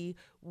Upworthy,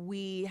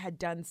 we had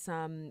done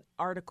some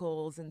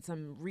articles and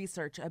some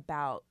research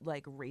about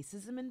like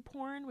racism in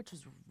porn, which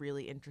was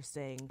really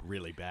interesting.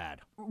 Really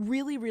bad.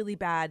 Really, really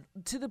bad,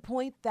 to the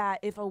point that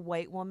if a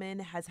white woman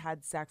has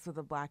had sex with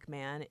a black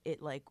man,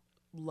 it like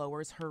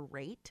lowers her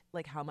rate,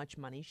 like how much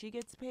money she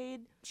gets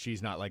paid.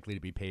 She's not likely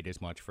to be paid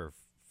as much for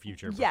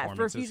future performances.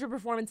 For future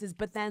performances.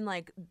 But then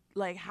like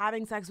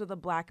having sex with a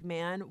black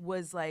man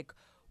was like,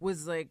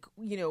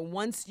 you know,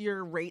 once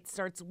your rate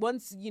starts,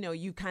 once, you know,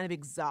 you kind of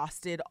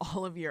exhausted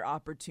all of your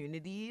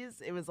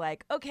opportunities, it was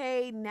like,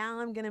 okay, now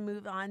I'm going to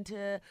move on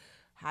to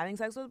having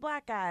sex with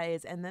black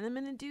guys, and then I'm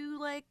going to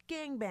do like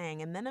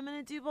gangbang, and then I'm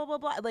going to do blah, blah,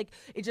 blah. Like,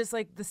 it just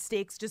like the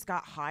stakes just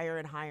got higher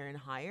and higher and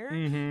higher,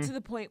 to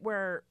the point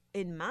where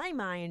in my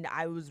mind,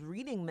 I was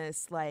reading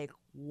this like,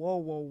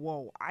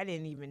 whoa, I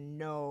didn't even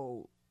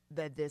know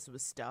that this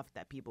was stuff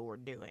that people were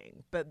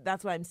doing. But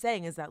that's what I'm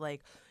saying, is that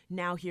like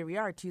now here we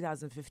are,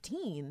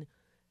 2015,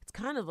 it's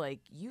kind of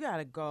like you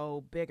gotta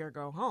go big or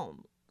go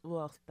home.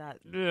 Well, that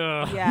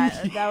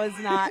was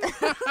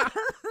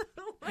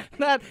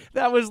not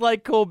that was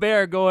like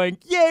Colbert going,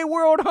 "Yay,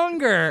 world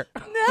hunger."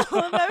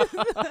 No,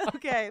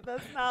 okay,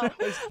 that's not.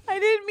 I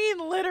didn't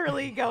mean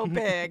literally go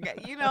big.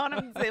 You know what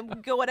I'm saying?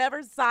 Go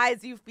whatever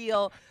size you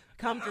feel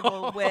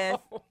comfortable with.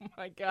 Oh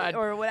my God.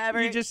 Or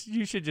whatever.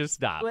 You should just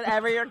stop.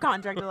 Whatever your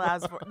contract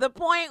allows for. The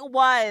point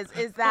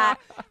is that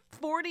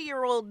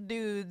 40-year-old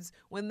dudes,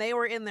 when they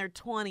were in their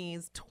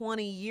 20s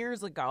 20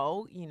 years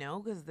ago, you know,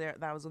 because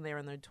that was when they were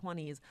in their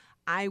 20s,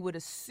 I would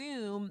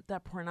assume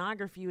that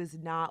pornography was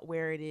not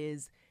where it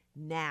is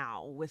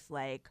now with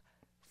like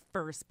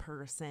first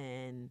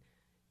person,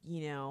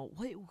 you know.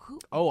 Wait, who?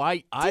 Oh,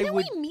 didn't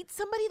we meet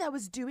somebody that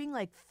was doing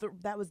like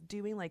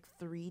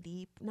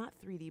 3D, not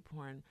 3D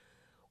porn?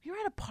 We were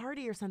at a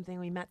party or something.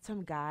 We met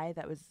some guy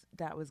that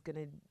was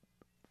gonna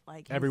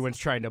like. Everyone's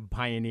trying to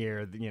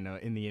pioneer, you know,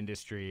 in the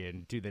industry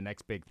and do the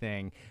next big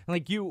thing.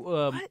 Like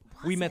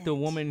we met the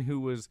woman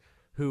who was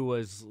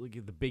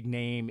like the big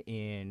name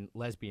in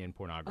lesbian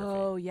pornography.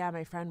 Oh yeah,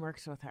 my friend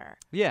works with her.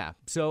 Yeah,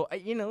 so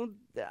you know,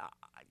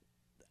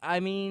 I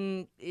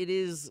mean, it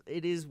is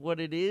what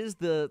it is.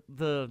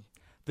 The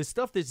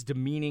stuff that's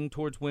demeaning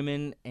towards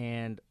women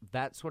and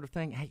that sort of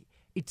thing.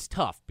 It's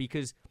tough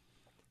because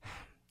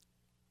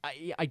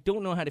I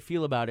don't know how to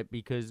feel about it,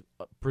 because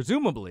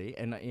presumably,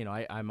 and you know,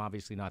 I'm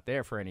obviously not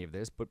there for any of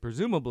this, but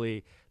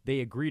presumably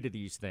they agree to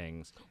these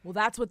things. Well,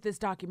 that's what this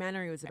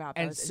documentary was about.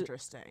 That was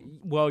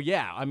interesting. Well,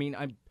 yeah, I mean,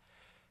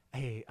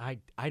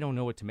 I don't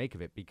know what to make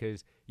of it,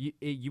 because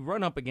you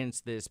run up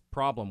against this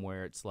problem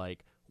where it's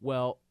like,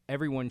 well,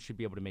 everyone should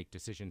be able to make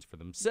decisions for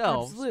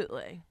themselves.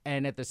 Absolutely.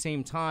 And at the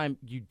same time,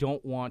 you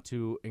don't want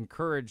to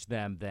encourage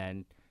them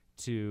then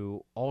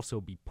to also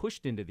be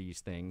pushed into these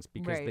things,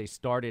 because they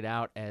started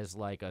out as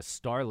like a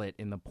starlet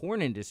in the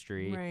porn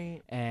industry, right?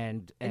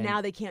 And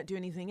now they can't do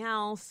anything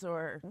else,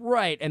 or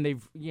right, and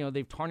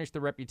they've tarnished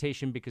their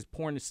reputation, because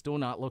porn is still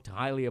not looked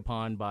highly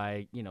upon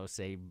by, you know,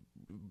 say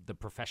the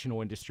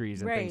professional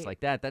industries and Right. things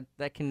like that.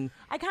 That can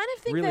I kind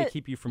of think really that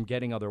keep you from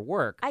getting other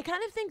work. I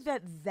kind of think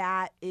that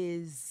that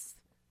is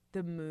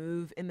the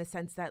move, in the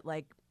sense that,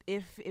 like,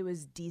 if it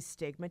was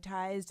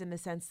destigmatized, in the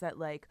sense that,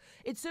 like,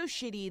 it's so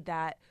shitty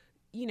that,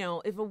 you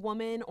know, if a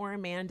woman or a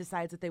man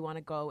decides that they want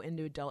to go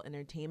into adult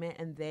entertainment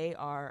and they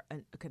are a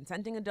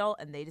consenting adult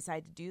and they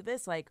decide to do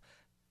this, like,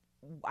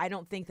 I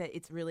don't think that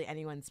it's really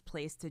anyone's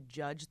place to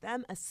judge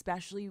them,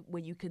 especially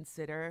when you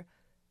consider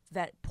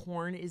that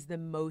porn is the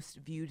most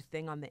viewed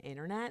thing on the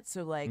internet.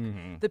 So, like,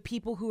 the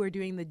people who are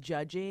doing the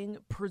judging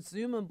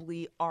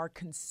presumably are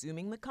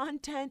consuming the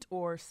content,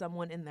 or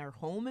someone in their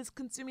home is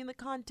consuming the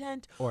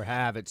content, Or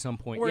have at some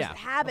point. or Yeah,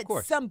 have of at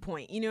course. some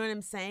point. You know what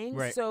I'm saying?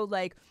 Right. So,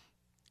 like,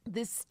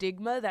 this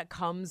stigma that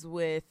comes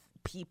with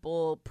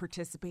people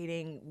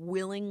participating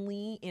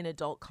willingly in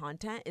adult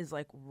content is,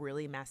 like,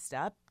 really messed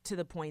up, to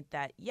the point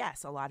that,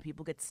 yes, a lot of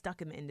people get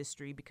stuck in the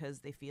industry because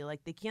they feel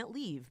like they can't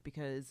leave,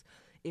 because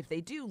if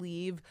they do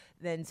leave,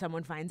 then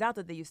someone finds out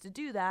that they used to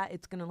do that.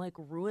 It's going to, like,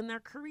 ruin their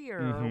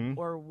career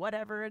or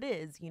whatever it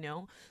is, you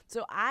know?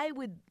 So I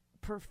would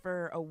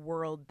prefer a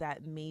world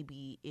that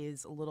maybe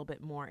is a little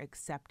bit more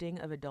accepting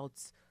of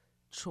adults'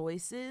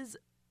 choices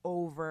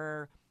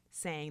over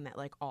saying that,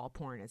 like, all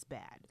porn is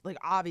bad. Like,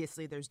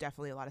 obviously there's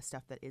definitely a lot of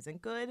stuff that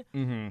isn't good.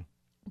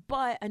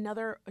 But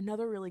another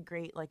really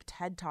great, like,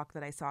 TED Talk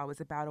that I saw was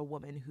about a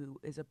woman who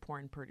is a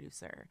porn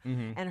producer,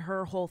 and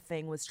her whole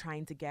thing was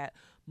trying to get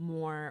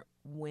more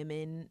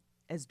women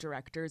as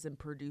directors and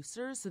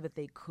producers so that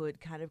they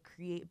could kind of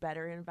create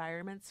better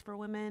environments for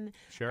women.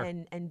 Sure.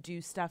 And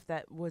do stuff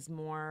that was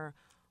more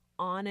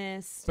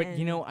honest. But, and,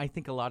 you know, I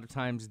think a lot of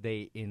times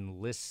they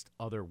enlist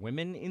other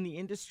women in the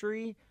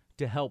industry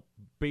to help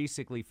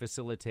basically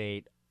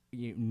facilitate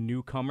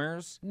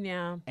newcomers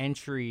yeah,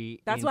 entry.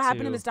 that's what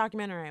happened in into- this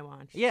documentary I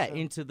watched. Yeah, so.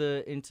 into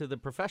the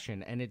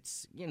profession. And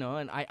it's, you know,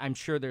 and I'm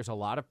sure there's a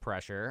lot of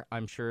pressure.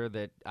 I'm sure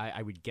that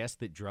I would guess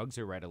that drugs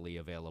are readily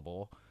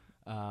available.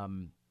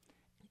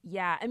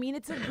 Yeah, I mean,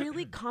 it's a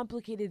really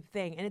complicated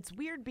thing, and it's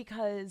weird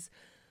because,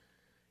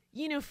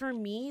 you know, for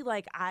me,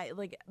 like,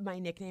 my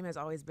nickname has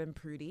always been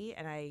Prudy,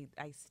 and I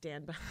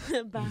stand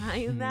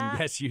behind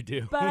that. Yes, you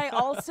do. But I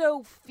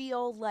also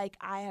feel like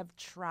I have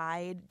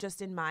tried,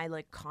 just in my,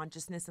 like,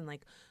 consciousness and,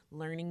 like,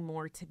 learning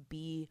more, to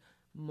be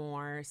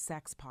more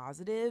sex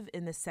positive,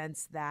 in the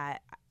sense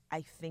that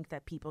I think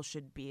that people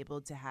should be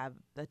able to have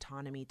the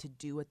autonomy to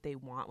do what they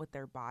want with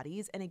their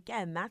bodies. And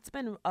again, that's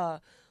been a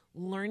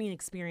learning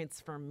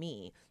experience for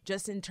me,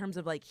 just in terms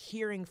of, like,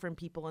 hearing from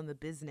people in the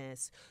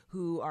business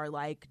who are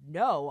like,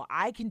 no,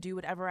 I can do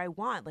whatever I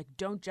want. Like,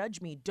 don't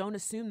judge me. Don't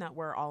assume that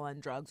we're all on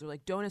drugs, or,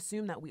 like, don't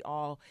assume that we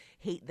all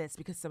hate this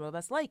because some of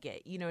us like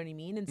it. You know what I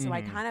mean? And so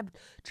I kind of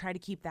try to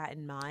keep that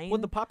in mind.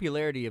 Well, the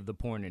popularity of the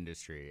porn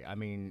industry, I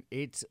mean,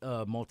 it's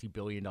a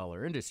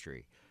multi-billion-dollar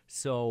industry.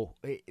 So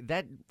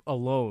that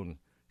alone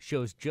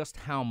shows just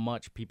how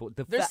much people...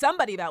 There's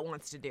somebody that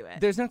wants to do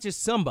it. There's not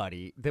just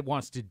somebody that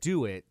wants to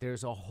do it.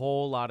 There's a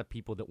whole lot of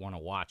people that want to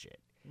watch it.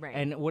 Right.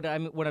 And what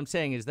I'm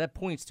saying is that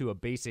points to a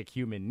basic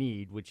human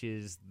need, which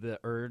is the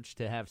urge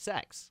to have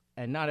sex.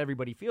 And not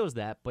everybody feels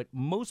that, but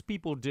most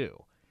people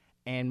do.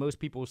 And most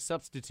people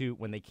substitute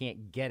when they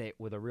can't get it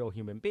with a real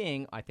human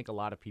being. I think a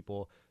lot of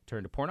people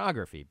turn to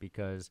pornography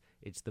because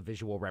it's the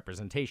visual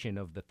representation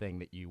of the thing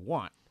that you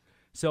want.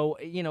 So,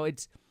 you know,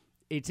 it's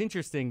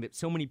interesting that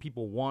so many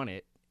people want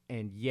it,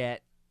 and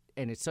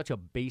it's such a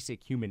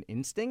basic human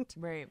instinct.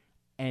 Right.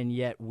 And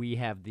yet we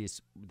have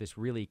this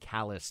really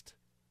calloused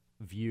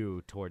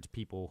view towards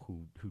people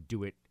who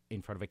do it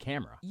in front of a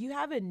camera. You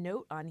have a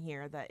note on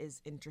here that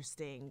is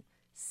interesting,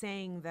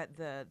 saying that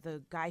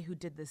the guy who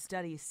did the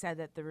study said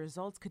that the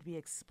results could be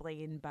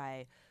explained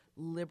by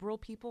liberal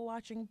people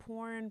watching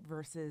porn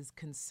versus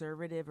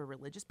conservative or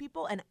religious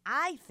people. And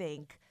I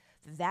think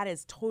that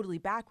is totally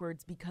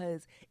backwards,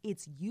 because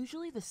it's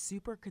usually the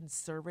super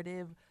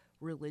conservative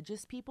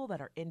religious people that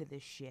are into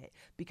this shit,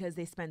 because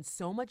they spend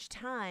so much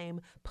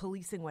time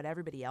policing what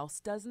everybody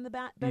else does in the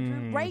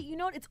bedroom, right? You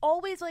know, it's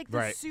always like the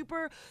Right.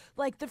 super,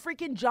 like the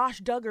freaking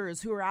Josh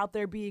Duggars who are out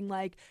there being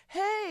like,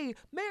 hey,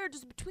 marriage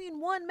is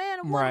between one man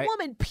and one Right.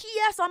 woman.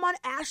 P.S. I'm on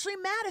Ashley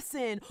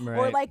Madison.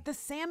 Or Right. like the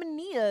Sam and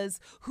Nias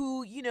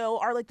who, you know,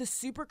 are like the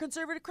super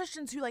conservative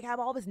Christians who, like, have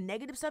all this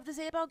negative stuff to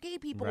say about gay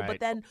people. Right.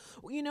 But then,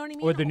 you know what I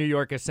mean? Or the New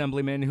York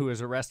assemblyman who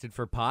is arrested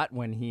for pot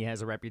when he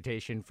has a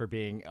reputation for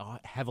being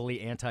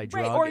heavily anti-drug,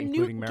 Right, or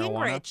including Newt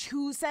marijuana. Gingrich,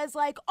 who says,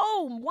 like,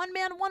 oh, one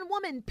man, one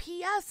woman,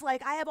 P.S.,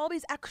 like, I have all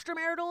these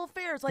extramarital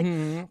affairs. Like,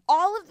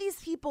 all of these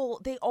people,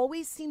 they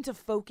always seem to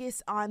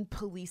focus on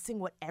policing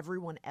what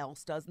everyone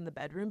else does in the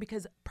bedroom,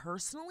 because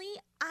personally,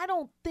 I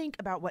don't think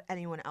about what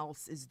anyone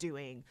else is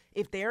doing.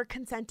 If they're a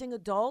consenting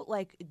adult,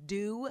 like,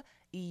 do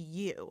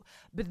you.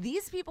 But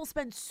these people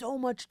spend so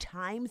much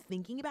time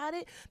thinking about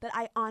it that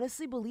I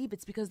honestly believe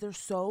it's because they're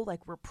so, like,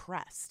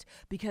 repressed,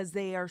 because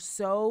they are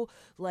so,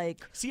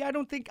 like... See, I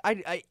don't think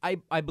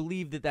I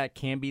believe that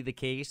can be the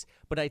case,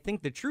 But I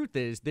think the truth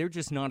is they're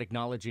just not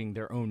acknowledging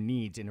their own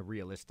needs in a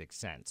realistic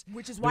sense.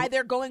 Which is why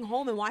they're going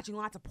home and watching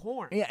lots of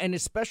porn. Yeah, and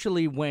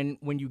especially when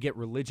you get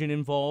religion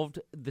involved,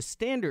 the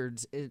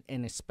standards,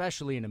 and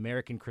especially in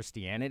American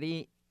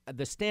Christianity,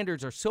 the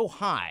standards are so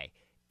high.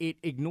 It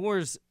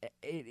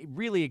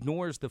really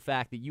ignores the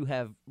fact that you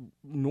have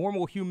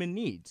normal human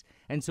needs.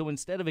 And so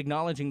instead of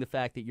acknowledging the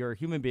fact that you're a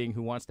human being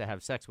who wants to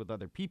have sex with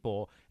other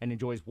people and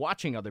enjoys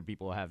watching other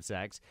people have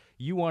sex,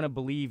 you want to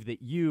believe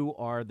that you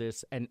are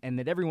this and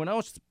that everyone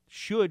else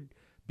should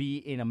be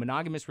in a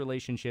monogamous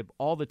relationship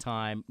all the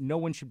time. No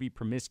one should be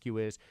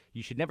promiscuous.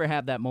 You should never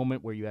have that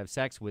moment where you have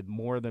sex with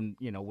more than,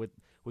 with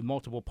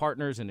multiple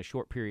partners in a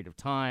short period of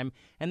time.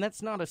 And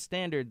that's not a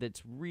standard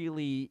that's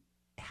really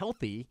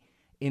healthy,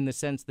 in the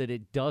sense that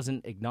it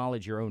doesn't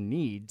acknowledge your own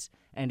needs,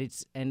 and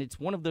it's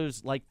one of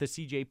those, like the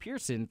C.J.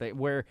 Pearson thing,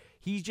 where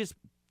he's just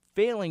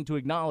failing to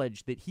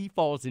acknowledge that he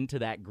falls into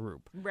that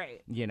group,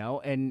 right?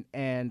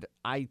 And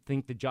I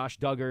think the Josh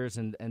Duggars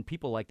and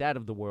people like that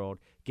of the world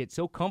get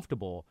so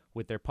comfortable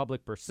with their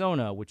public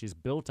persona, which is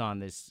built on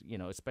this,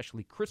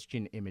 especially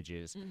Christian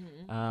images,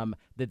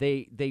 that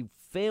they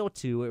fail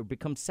to, or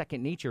become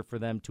second nature for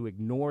them to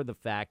ignore the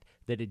fact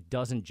that it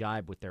doesn't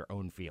jibe with their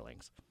own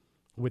feelings,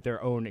 with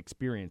their own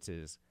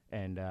experiences.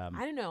 And I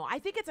don't know. I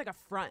think it's like a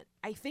front.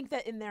 I think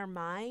that in their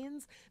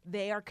minds,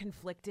 they are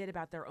conflicted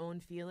about their own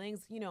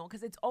feelings,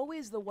 because it's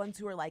always the ones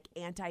who are like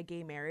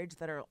anti-gay marriage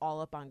that are all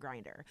up on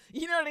Grindr.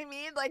 You know what I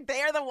mean? Like,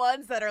 they are the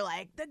ones that are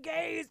like, the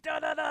gays,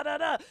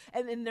 da-da-da-da-da.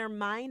 And in their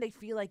mind, I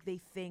feel like they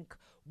think,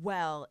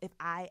 well, if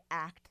I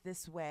act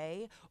this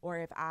way, or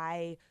if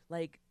I,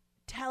 like,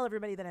 tell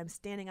everybody that I'm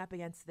standing up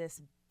against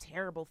this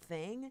terrible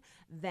thing,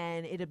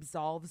 then it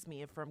absolves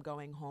me from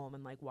going home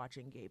and like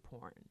watching gay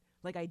porn.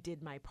 Like, I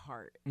did my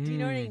part. Do you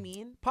know what I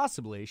mean?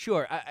 Possibly,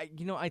 sure.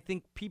 I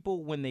think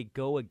people, when they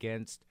go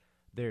against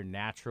their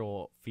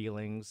natural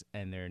feelings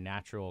and their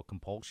natural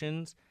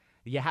compulsions,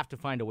 you have to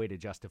find a way to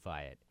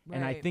justify it. Right.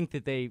 And I think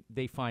that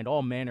they find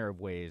all manner of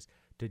ways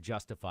to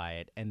justify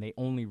it, and they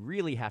only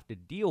really have to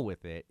deal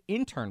with it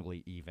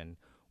internally, even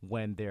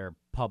when they're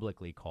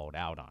publicly called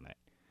out on it.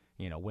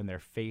 When they're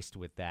faced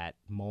with that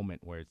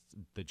moment where it's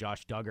the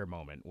Josh Duggar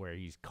moment where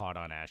he's caught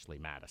on Ashley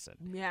Madison.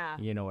 Yeah.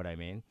 You know what I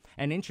mean?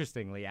 And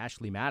interestingly,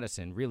 Ashley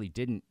Madison really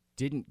didn't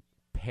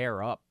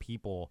pair up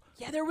people.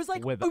 Yeah, there was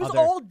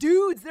all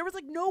dudes. There was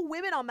like no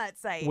women on that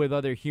site. With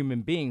other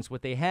human beings.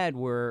 What they had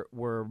were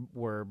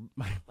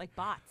like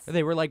bots.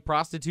 They were like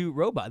prostitute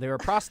robots. They were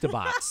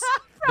prostibots.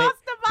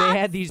 They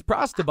had these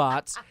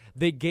prostibots.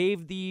 They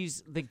gave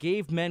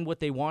men what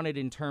they wanted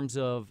in terms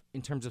of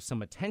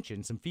some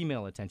attention, some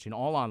female attention,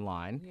 all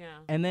online. Yeah.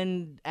 And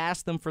then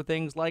asked them for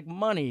things like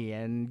money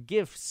and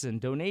gifts and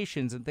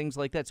donations and things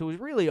like that. So it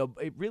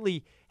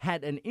really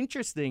had an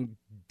interesting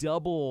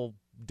double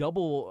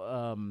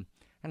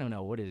I don't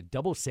know, what is it?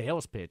 Double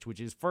sales pitch, which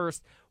is,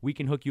 first, we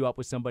can hook you up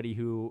with somebody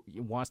who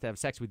wants to have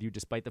sex with you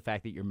despite the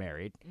fact that you're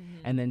married. Mm-hmm.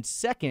 And then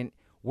second,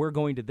 we're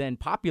going to then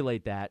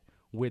populate that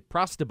with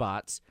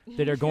prostibots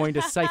that are going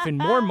to siphon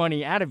more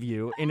money out of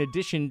you in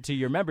addition to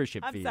your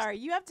membership fees. I'm sorry.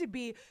 You have to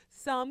be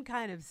some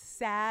kind of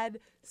sad,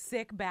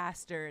 sick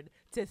bastard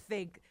to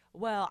think,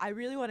 well, I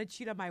really want to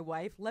cheat on my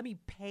wife. Let me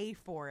pay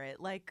for it.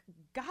 Like,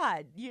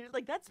 God,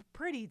 that's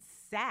pretty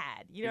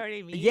sad. You know what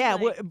I mean? Yeah,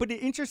 but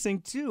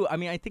interesting, too. I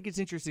mean, I think it's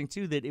interesting,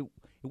 too, that it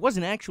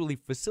wasn't actually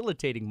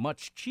facilitating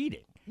much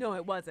cheating. No,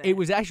 it wasn't. It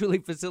was actually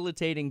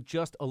facilitating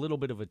just a little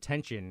bit of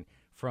attention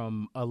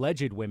from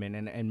alleged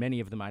women, and many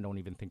of them I don't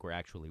even think were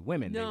actually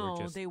women.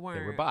 No, they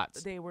weren't. They were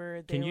bots.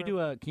 Can you do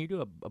a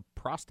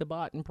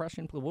prostibot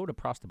impression? What would a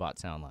prostibot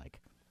sound like?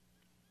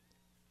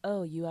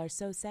 Oh, you are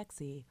so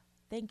sexy.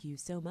 Thank you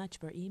so much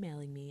for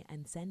emailing me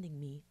and sending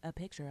me a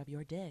picture of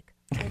your dick.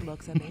 It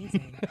looks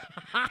amazing.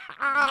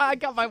 I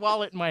got my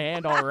wallet in my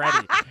hand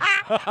already.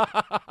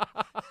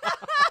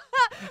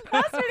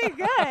 That's pretty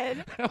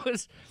good. That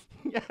was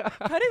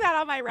putting that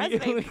on my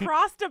resume.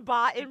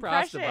 Prostibot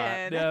impression.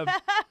 Prostibot.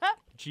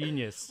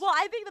 Genius. Well,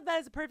 I think that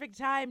is a perfect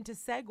time to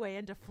segue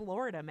into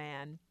Florida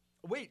Man.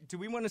 Wait, do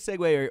we want to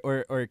segue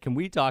or can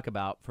we talk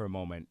about for a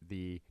moment do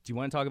you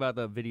want to talk about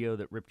the video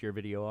that ripped your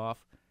video off?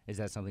 Is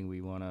that something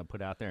we want to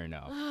put out there or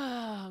no?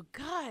 Oh,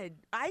 God.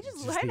 I had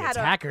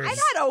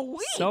a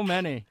week. So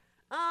many.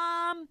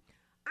 I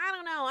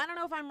don't know. I don't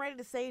know if I'm ready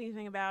to say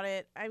anything about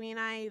it. I mean,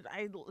 I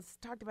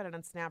talked about it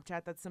on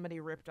Snapchat that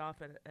somebody ripped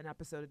off an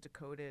episode of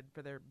Decoded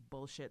for their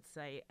bullshit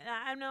site.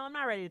 I'm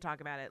not ready to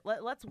talk about it.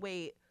 Let's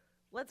wait.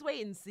 Let's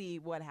wait and see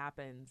what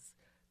happens.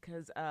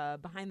 Because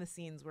behind the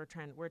scenes, we're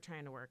trying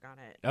to work on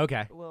it.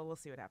 Okay. We'll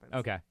see what happens.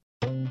 Okay.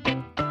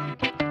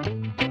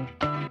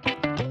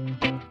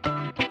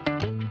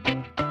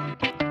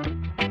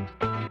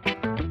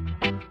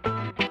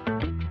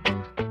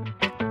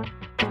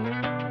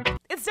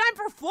 It's time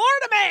for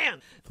Florida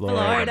Man.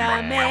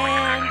 Florida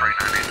Man.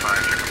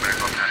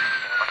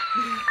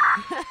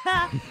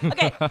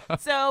 Okay,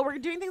 so we're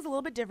doing things a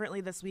little bit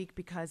differently this week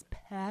because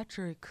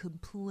Patrick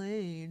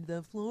complained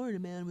the Florida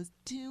man was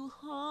too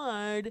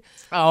hard.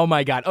 Oh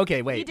my God.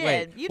 Okay, wait.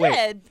 You wait.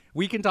 did.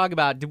 We can talk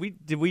about.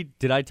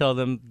 Did I tell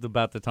them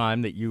about the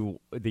time that you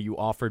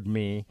offered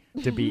me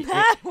to be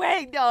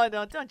Wait,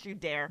 no, don't you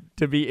dare.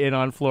 to be in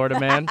on Florida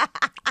Man?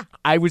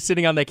 I was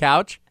sitting on the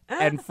couch.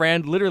 And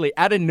Fran literally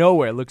out of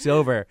nowhere looks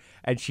over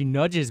and she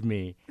nudges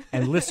me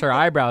and lifts her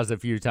eyebrows a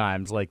few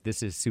times like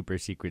this is super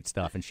secret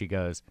stuff. And she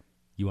goes,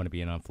 "You want to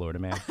be in on Florida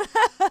Man?"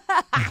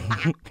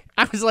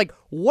 I was like,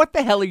 what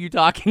the hell are you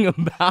talking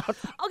about?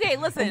 Okay,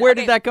 listen. Where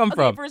did that come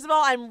from? First of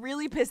all, I'm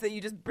really pissed that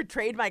you just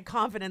betrayed my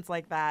confidence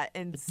like that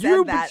and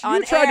said that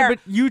on air.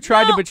 You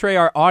tried to betray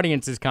our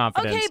audience's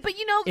confidence. Okay, but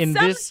in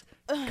this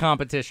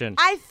competition.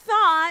 I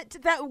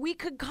thought that we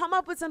could come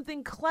up with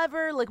something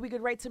clever, like we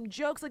could write some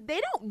jokes. Like, they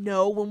don't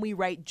know when we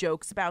write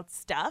jokes about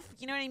stuff.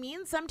 You know what I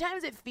mean?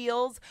 Sometimes it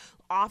feels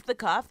off the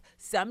cuff.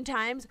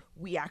 Sometimes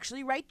we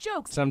actually write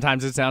jokes.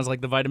 Sometimes it sounds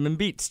like the vitamin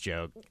Beats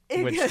joke,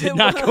 which did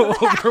not go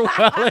over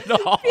well at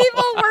all.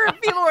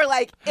 People were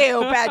like,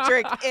 "Ew,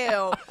 Patrick,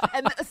 ew,"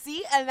 and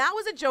that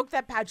was a joke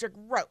that Patrick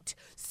wrote.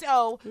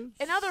 So,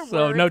 in other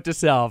words, note to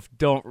self: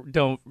 don't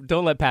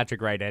let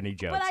Patrick write any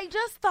jokes. But I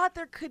just thought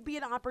there could be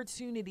an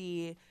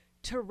opportunity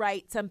to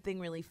write something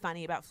really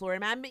funny about Florida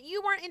Man, but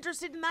you weren't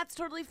interested, and that's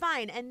totally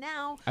fine. And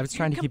now I was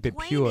trying to keep it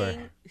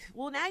pure.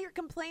 Well, now you're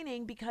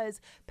complaining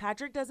because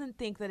Patrick doesn't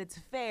think that it's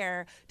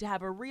fair to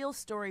have a real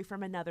story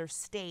from another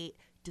state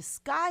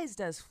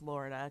disguised as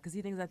Florida because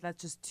he thinks that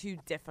that's just too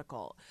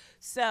difficult.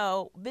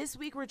 So this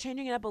week we're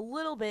changing it up a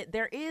little bit.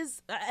 There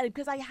is,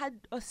 because I had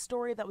a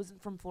story that was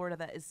from Florida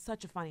that is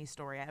such a funny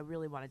story. I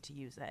really wanted to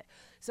use it.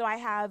 So I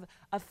have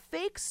a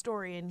fake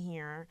story in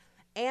here,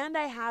 and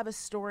I have a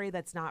story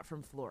that's not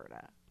from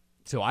Florida.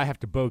 So I have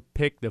to both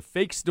pick the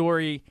fake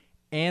story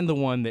and the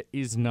one that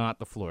is not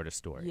the Florida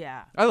story.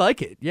 Yeah. I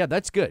like it. Yeah,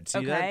 that's good. See,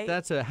 okay.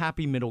 That's a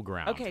happy middle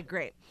ground. Okay,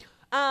 great.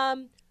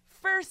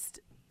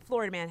 First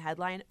Florida Man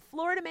headline: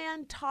 Florida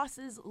man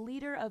tosses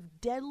liter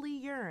of deadly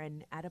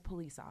urine at a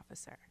police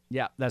officer.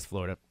 Yeah, that's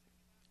Florida.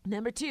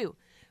 Number 2,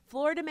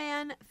 Florida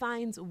man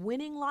finds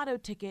winning lotto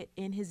ticket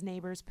in his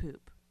neighbor's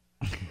poop.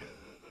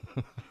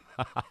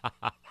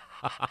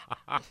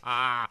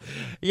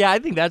 Yeah, I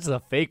think that's the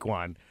fake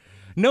one.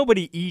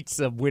 Nobody eats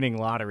a winning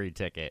lottery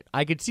ticket.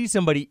 I could see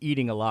somebody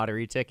eating a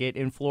lottery ticket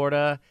in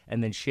Florida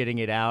and then shitting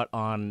it out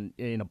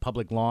in a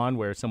public lawn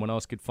where someone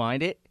else could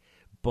find it,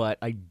 but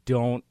I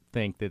don't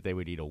think that they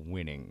would eat a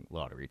winning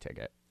lottery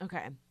ticket.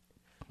 Okay.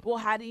 Well,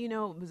 how do you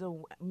know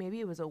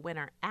maybe it was a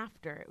winner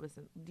after it was?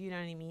 Do you know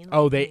what I mean?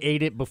 Oh, they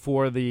ate it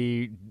before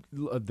the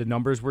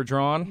numbers were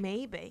drawn?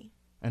 Maybe.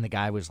 And the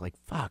guy was like,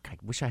 "Fuck, I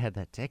wish I had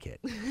that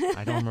ticket.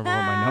 I don't remember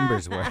what my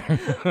numbers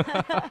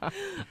were."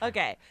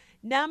 Okay.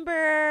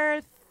 Number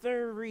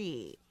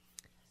 3.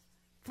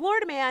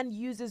 Florida man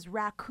uses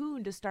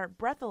raccoon to start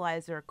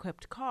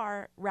breathalyzer-equipped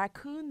car.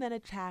 Raccoon then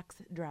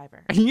attacks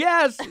driver.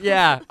 Yes.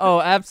 Yeah. Oh,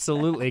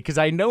 absolutely. Because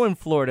I know in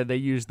Florida they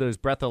use those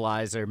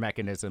breathalyzer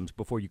mechanisms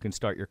before you can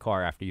start your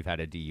car after you've had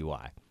a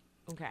DUI.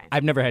 Okay.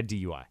 I've never had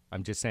DUI.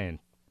 I'm just saying.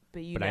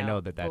 But I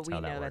know that that's how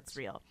that works. works. That's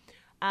real.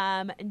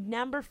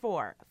 Number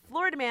 4.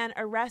 Florida man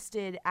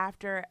arrested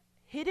after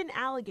hidden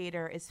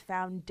alligator is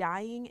found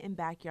dying in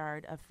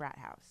backyard of frat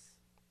house.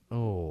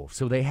 Oh,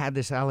 so they had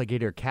this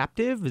alligator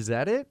captive? Is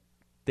that it?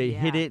 They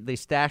hid it. They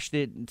stashed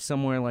it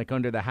somewhere like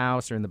under the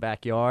house or in the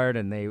backyard,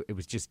 and it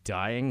was just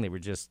dying. They were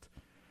just.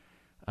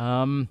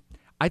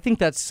 I think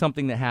that's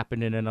something that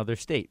happened in another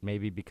state,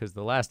 maybe because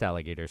the last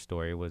alligator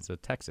story was a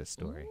Texas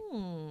story.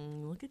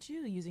 Look at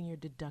you using your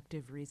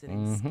deductive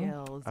reasoning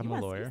skills. I'm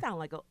a lawyer. You sound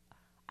like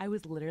I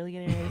was literally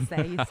going to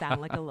say you sound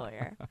like a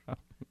lawyer.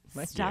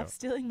 Stop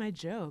stealing my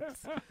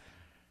jokes.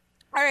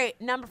 All right,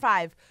 number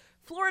 5.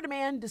 Florida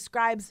man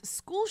describes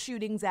school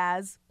shootings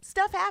as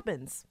stuff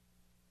happens.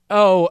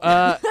 Oh,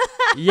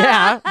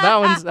 yeah,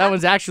 that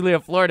one's actually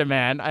a Florida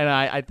man, and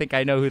I think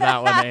I know who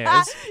that one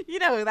is. You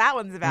know who that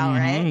one's about,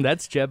 right?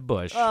 That's Jeb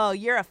Bush. Oh,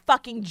 you're a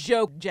fucking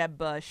joke, Jeb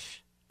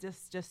Bush.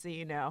 Just so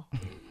you know.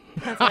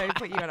 That's why we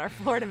put you in our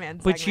Florida man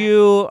segment. But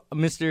you,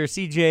 Mr.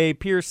 CJ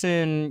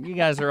Pearson, you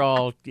guys are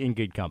all in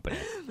good company.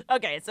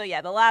 Okay, so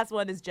yeah, the last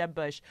one is Jeb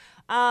Bush.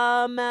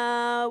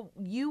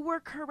 You were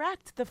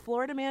correct. The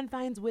Florida man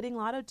finds winning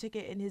lotto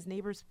ticket in his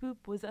neighbor's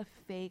poop was a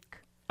fake.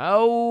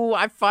 Oh,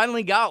 I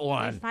finally got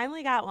one. I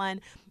finally got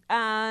one.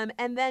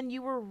 And then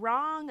you were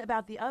wrong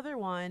about the other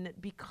one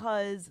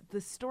because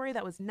the story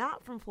that was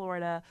not from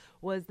Florida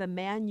was the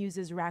man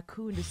uses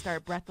raccoon to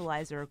start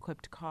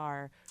breathalyzer-equipped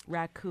car.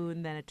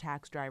 Raccoon then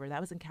attacks driver.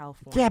 That was in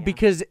California. Yeah,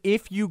 because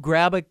if you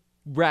grab a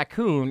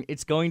raccoon,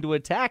 it's going to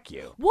attack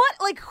you. What?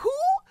 Like who?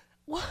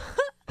 What?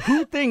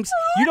 Who thinks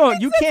you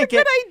don't? You can't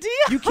get. Good idea.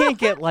 You can't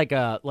get like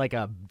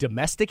a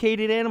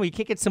domesticated animal. You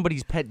can't get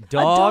somebody's pet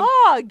dog. A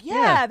dog,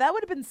 yeah. That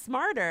would have been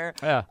smarter.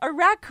 Yeah. A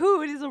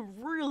raccoon is a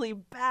really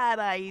bad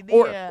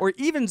idea. Or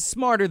even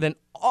smarter than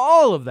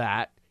all of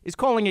that is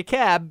calling a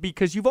cab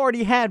because you've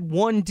already had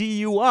one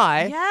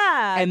DUI.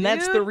 Yeah, And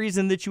that's the dude.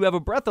 reason that you have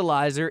a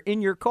breathalyzer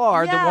in your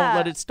car that won't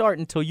let it start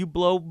until you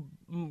blow.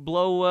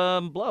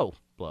 Blow.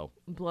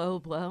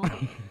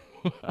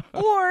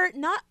 Or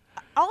not.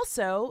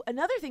 Also,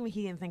 another thing that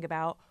he didn't think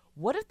about,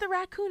 what if the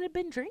raccoon had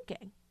been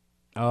drinking?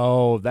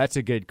 Oh, that's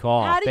a good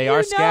call. How do They you are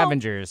know-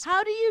 scavengers.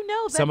 How do you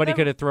know that Somebody the-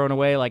 could have thrown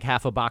away like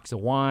half a box of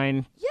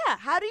wine. Yeah,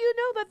 how do you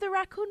know that the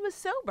raccoon was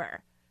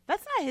sober?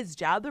 That's not his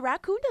job. The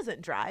raccoon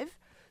doesn't drive.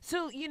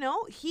 So,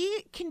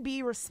 he can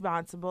be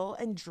responsible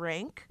and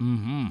drink.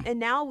 Mm-hmm. And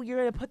now you're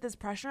going to put this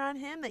pressure on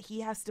him that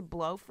he has to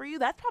blow for you.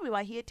 That's probably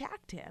why he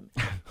attacked him.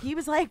 He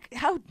was like,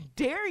 how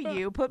dare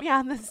you put me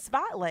on the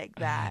spot like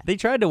that? They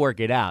tried to work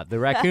it out. The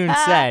raccoon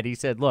he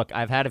said, look,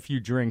 I've had a few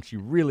drinks. You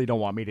really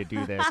don't want me to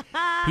do this.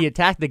 He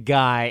attacked the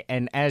guy,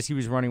 and as he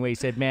was running away, he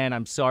said, man,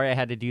 I'm sorry I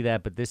had to do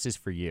that, but this is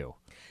for you.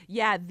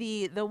 Yeah,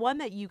 the one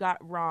that you got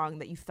wrong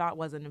that you thought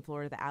wasn't in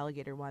Florida, the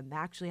alligator one, that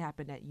actually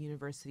happened at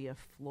University of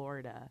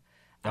Florida.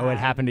 Oh, it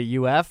happened at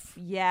UF?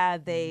 Yeah,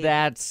 they...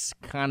 That's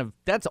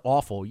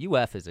awful.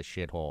 UF is a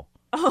shithole.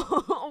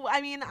 Oh,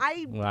 I mean,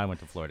 Well, I went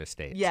to Florida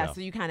State. Yeah, so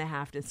so you kind of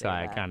have to say so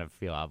I that. kind of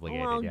feel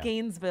obligated. Well, yeah.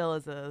 Gainesville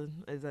is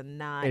a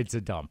not It's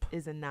a dump.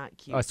 not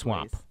cute. A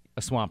swamp. place.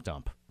 A swamp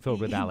dump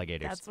filled with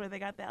alligators. That's where they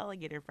got the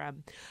alligator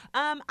from.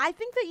 I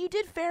think that you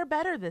did fare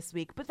better this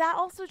week, but that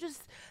also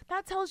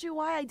that tells you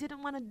why I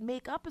didn't want to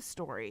make up a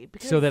story.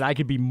 Because, So that I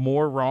could be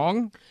more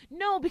wrong?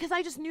 No, because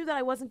I just knew that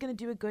I wasn't going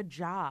to do a good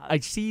job. I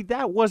see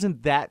that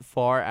wasn't that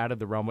far out of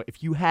the realm.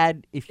 If you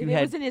had If it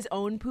was in his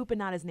own poop and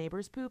not his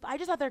neighbor's poop, I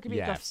just thought there could be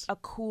Yes. a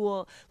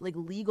cool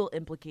legal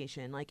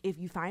implication. Like if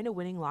you find a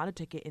winning lotto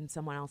ticket in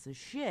someone else's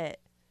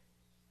shit,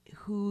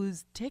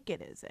 whose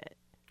ticket is it?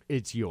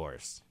 it's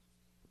yours.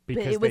 But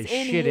Because it was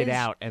they in shit it his-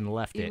 out and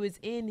left it. It was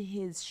in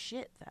his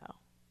shit though.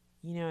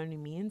 You know what I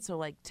mean?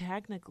 So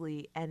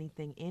technically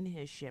anything in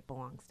his shit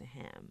belongs to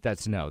him.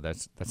 That's not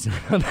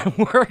how that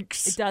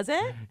works. It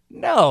doesn't?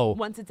 No.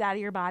 Once it's out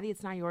of your body,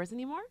 it's not yours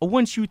anymore?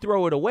 Once you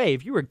throw it away,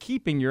 if you were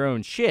keeping your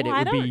own shit, Well,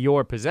 I it would be don't-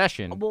 your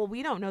possession. Well,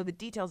 we don't know the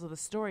details of the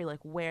story, like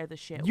where the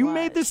shit You was.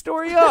 made the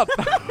story up.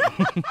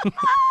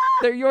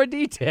 They're your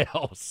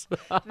details.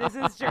 This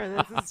is true.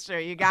 This is true.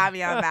 You got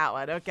me on that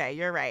one. Okay,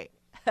 you're right.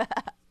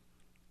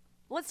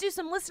 Let's do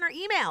some listener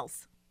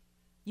emails.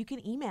 You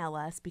can email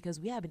us because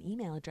we have an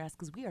email address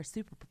because we are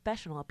super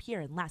professional up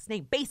here in last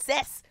name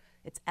basis.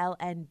 It's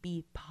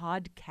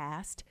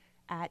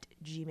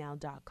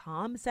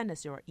lnbpodcast@gmail.com. Send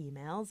us your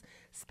emails.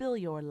 Spill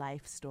your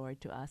life story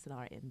to us in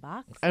our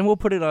inbox. And we'll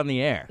put it on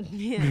the air.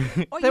 Yeah.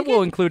 Or Then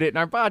we'll include it in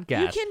our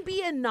podcast. you can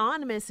be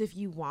anonymous if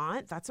you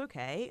want. That's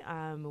okay.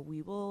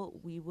 We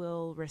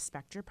will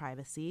respect your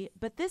privacy.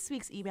 But this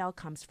week's email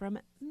comes from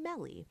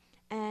Melly,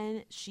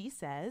 and she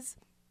says,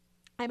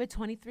 I'm a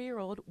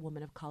 23-year-old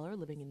woman of color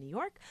living in New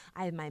York.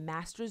 I have my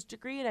master's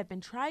degree, and I've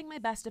been trying my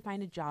best to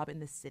find a job in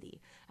the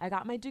city. I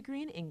got my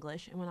degree in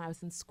English, and when I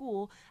was in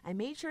school, I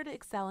made sure to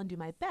excel and do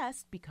my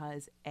best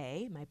because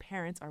A, my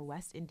parents are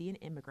West Indian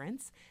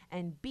immigrants,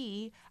 and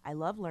B, I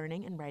love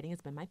learning and writing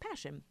has been my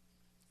passion.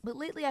 But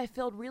lately, I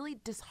feel really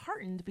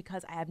disheartened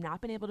because I have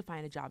not been able to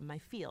find a job in my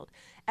field.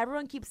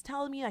 Everyone keeps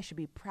telling me I should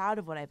be proud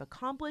of what I've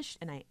accomplished,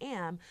 and I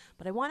am,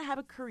 but I want to have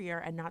a career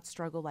and not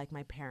struggle like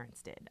my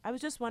parents did. I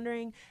was just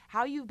wondering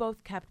how you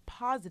both kept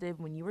positive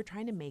when you were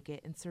trying to make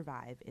it and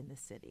survive in the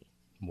city.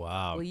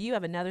 Wow. Well, you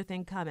have another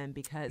thing coming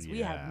because we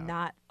Yeah. have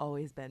not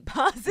always been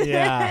positive.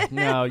 Yeah,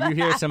 no, you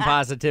hear some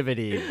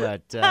positivity,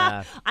 but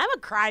I'm a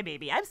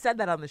crybaby. I've said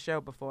that on the show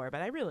before, but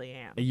I really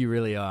am. you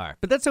really are.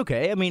 But that's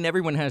okay. I mean,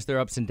 everyone has their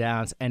ups and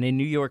downs. And in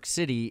New York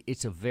City,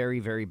 it's a very,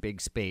 very big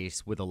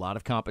space with a lot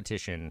of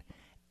competition.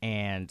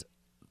 And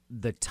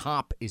the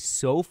top is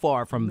so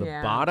far from the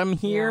Yeah, bottom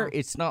here. yeah.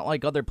 It's not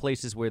like other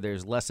places where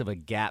there's less of a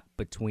gap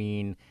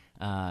between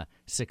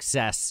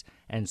success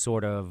and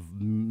sort of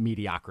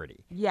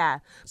mediocrity. Yeah.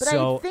 But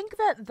So- I think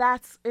that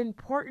that's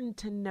important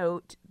to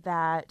note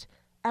that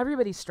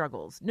everybody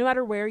struggles, no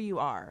matter where you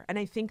are. And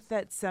I think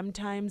that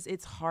sometimes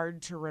it's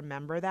hard to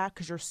remember that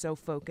because you're so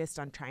focused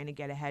on trying to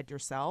get ahead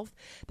yourself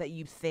that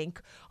you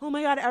think, oh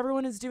my God,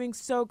 everyone is doing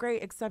so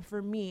great except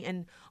for me.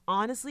 And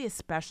honestly,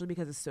 especially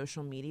because of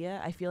social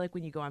media, I feel like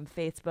when you go on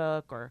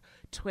Facebook or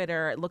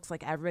Twitter, it looks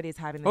like everybody's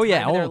having the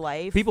time of their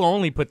life. People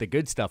only put the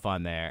good stuff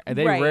on there, and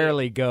they Right.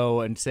 rarely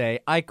go and say,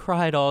 I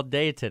cried all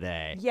day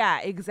today.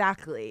 Yeah,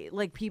 exactly.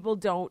 Like people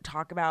don't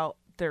talk about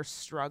their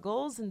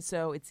struggles, and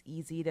so it's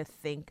easy to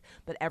think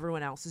that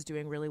everyone else is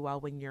doing really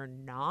well when you're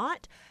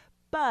not.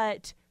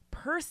 But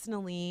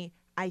personally,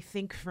 I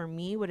think for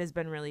me what has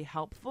been really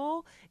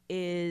helpful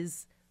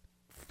is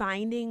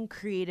finding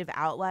creative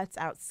outlets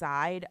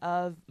outside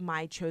of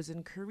my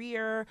chosen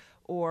career,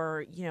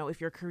 or if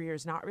your career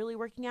is not really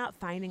working out,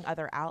 finding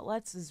other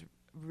outlets is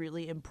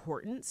really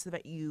important so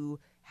that you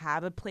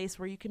have a place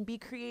where you can be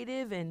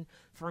creative. And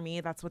for me,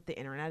 that's what the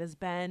internet has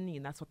been,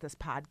 and that's what this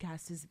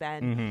podcast has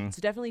been.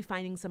 So definitely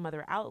finding some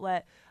other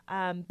outlet.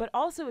 But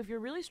also, if you're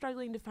really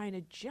struggling to find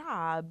a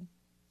job,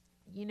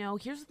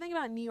 here's the thing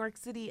about New York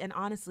City, and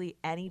honestly,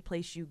 any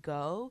place you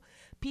go,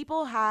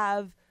 people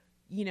have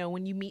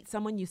when you meet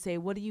someone, you say,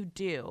 what do you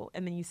do?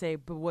 And then you say,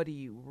 but what do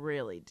you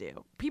really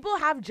do? People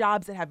have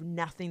jobs that have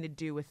nothing to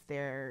do with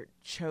their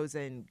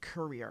chosen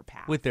career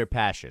path. With their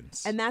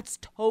passions. And that's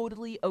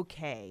totally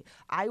okay.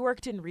 I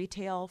worked in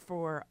retail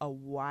for a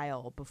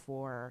while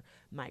before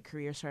my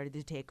career started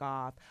to take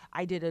off.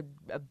 I did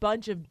a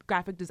bunch of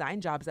graphic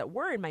design jobs that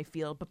were in my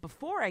field, but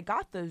before I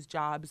got those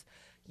jobs,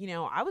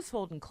 I was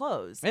folding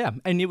clothes. Yeah,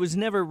 and it was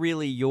never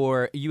really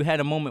you had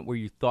a moment where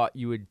you thought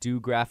you would do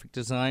graphic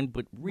design,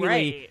 but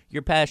really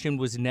your passion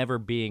was never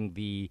being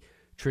the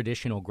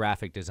traditional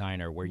graphic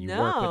designer where you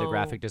work with a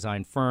graphic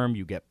design firm,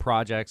 you get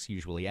projects,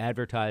 usually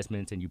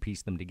advertisements, and you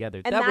piece them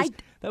together. And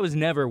that was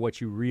never what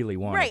you really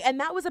wanted. Right, and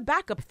that was a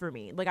backup for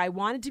me. Like, I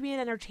wanted to be in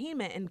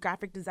entertainment, and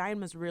graphic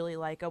design was really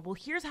like, well,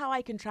 here's how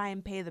I can try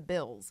and pay the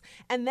bills.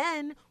 And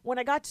then when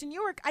I got to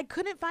New York, I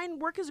couldn't find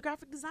work as a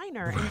graphic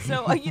designer. And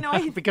so,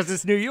 because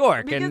it's New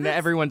York and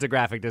everyone's a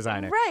graphic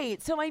designer.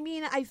 Right. So,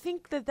 I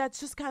think that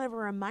that's just kind of a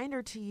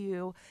reminder to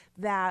you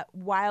that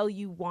while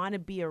you want to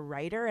be a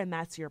writer and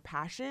that's your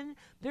passion,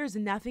 there's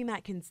nothing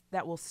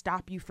that will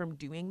stop you from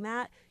doing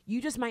that. You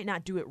just might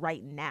not do it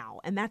right now,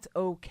 and that's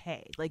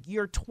okay. Like,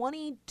 you're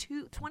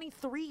 22,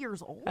 23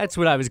 years old. That's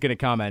what I was going to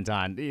comment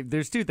on.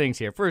 There's two things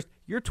here. First,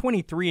 you're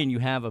 23 and you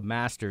have a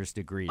master's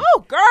degree.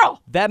 Oh,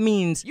 girl! That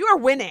means you are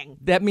winning.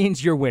 That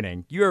means you're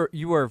winning.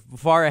 You are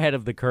far ahead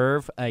of the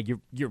curve.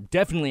 You're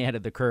definitely ahead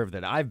of the curve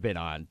that I've been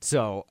on.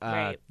 So,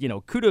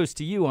 kudos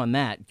to you on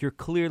that. You're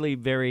clearly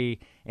very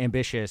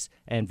ambitious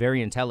and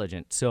very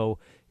intelligent. So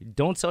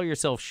don't sell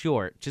yourself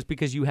short just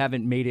because you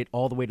haven't made it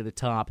all the way to the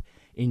top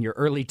in your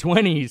early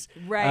 20s.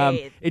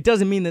 Right. It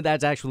doesn't mean that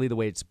that's actually the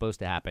way it's supposed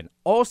to happen.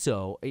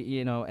 Also,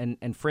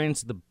 and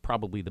Fran's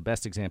probably the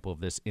best example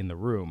of this in the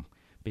room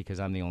because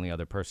I'm the only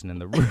other person in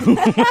the room.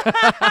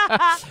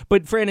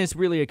 But Fran is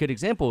really a good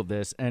example of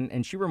this,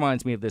 and she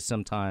reminds me of this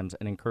sometimes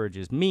and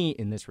encourages me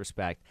in this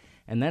respect,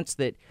 and that's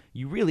that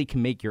you really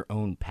can make your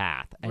own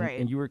path.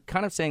 And you were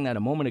kind of saying that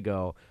a moment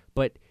ago,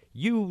 but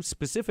you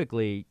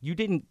specifically, you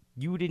didn't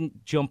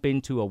jump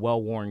into a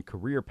well-worn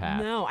career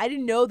path. No, I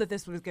didn't know that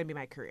this was going to be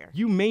my career.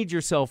 You made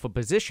yourself a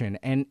position,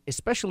 and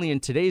especially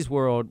in today's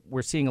world,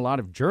 we're seeing a lot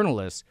of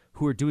journalists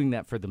who are doing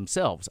that for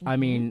themselves. Mm-hmm. I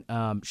mean,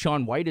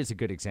 Shaun White is a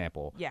good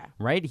example. Yeah.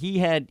 Right?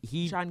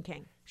 Shaun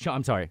King.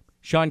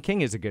 Shaun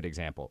King is a good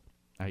example.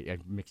 I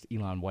mixed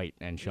Elon White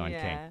and Shaun King.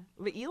 Yeah,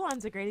 but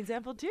Elon's a great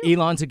example, too.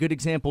 Elon's a good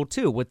example,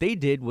 too. What they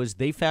did was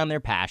they found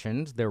their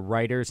passions. They're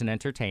writers and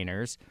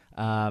entertainers,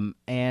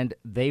 and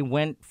they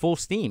went full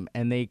steam.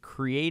 And there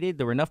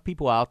were enough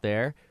people out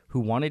there who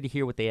wanted to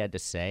hear what they had to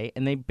say,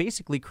 and they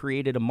basically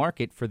created a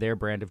market for their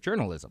brand of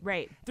journalism.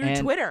 Right, through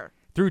Twitter.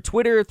 Through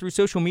Twitter, through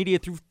social media,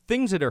 through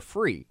things that are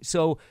free.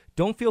 So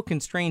don't feel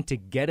constrained to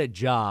get a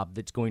job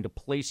that's going to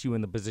place you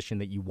in the position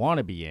that you want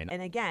to be in.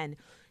 And again,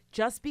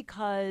 just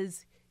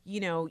because you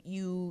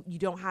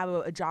don't have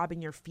a job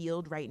in your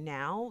field right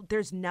now,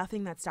 there's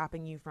nothing that's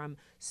stopping you from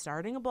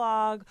starting a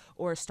blog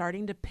or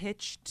starting to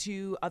pitch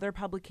to other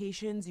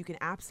publications. You can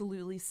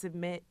absolutely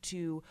submit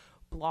to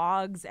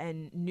blogs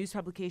and news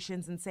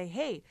publications and say,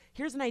 hey,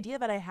 here's an idea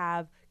that I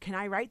have. Can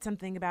I write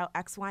something about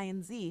X, Y,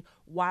 and Z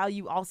while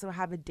you also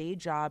have a day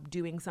job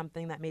doing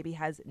something that maybe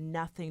has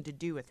nothing to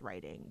do with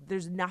writing?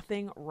 There's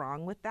nothing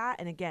wrong with that.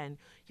 And again,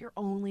 you're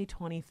only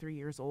 23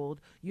 years old.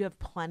 You have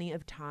plenty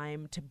of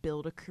time to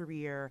build a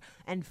career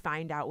and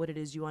find out what it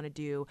is you want to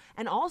do.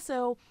 And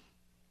also,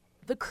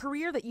 the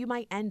career that you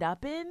might end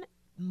up in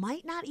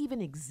might not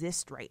even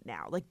exist right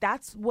now. Like,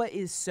 that's what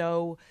is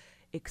so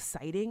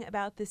exciting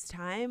about this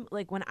time.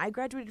 Like, when I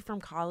graduated from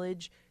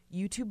college,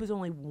 YouTube was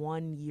only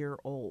 1 year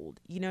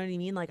old. You know what I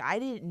mean? Like, I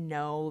didn't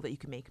know that you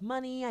could make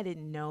money. I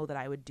didn't know that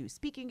I would do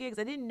speaking gigs.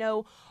 I didn't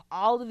know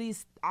all of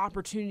these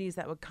opportunities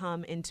that would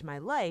come into my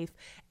life.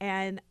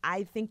 And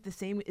I think the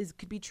same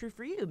could be true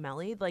for you,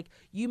 Melly. Like,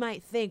 you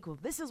might think, well,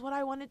 this is what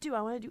I want to do.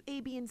 I want to do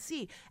A, B, and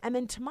C. And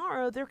then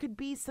tomorrow there could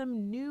be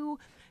some new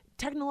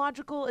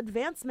technological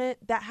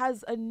advancement that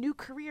has a new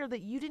career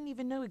that you didn't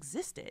even know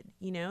existed,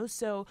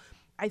 So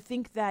I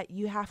think that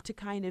you have to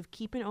kind of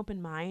keep an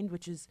open mind,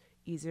 which is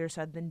easier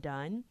said than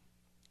done.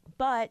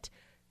 But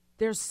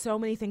there's so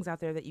many things out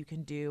there that you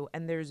can do,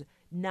 and there's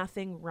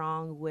nothing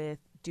wrong with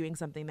doing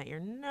something that you're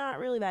not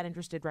really that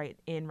interested right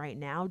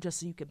now,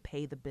 just so you can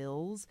pay the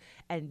bills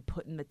and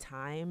put in the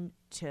time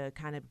to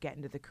kind of get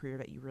into the career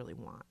that you really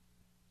want.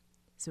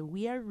 So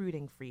we are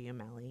rooting for you,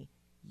 Melly.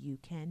 You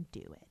can do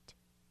it.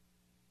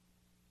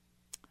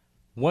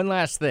 One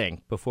last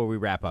thing before we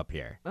wrap up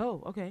here.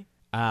 Oh, okay.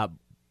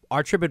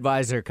 Our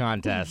TripAdvisor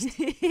contest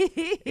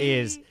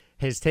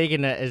has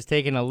taken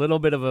a little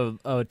bit of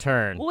a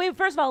turn. Well, wait,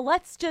 first of all,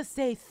 let's just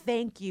say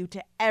thank you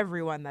to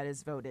everyone that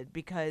has voted,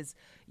 because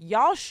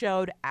y'all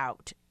showed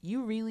out.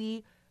 You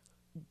really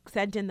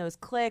sent in those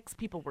clicks.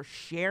 People were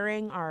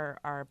sharing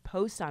our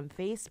posts on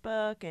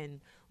Facebook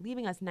and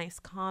leaving us nice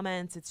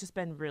comments. It's just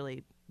been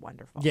really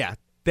wonderful. Yeah.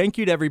 Thank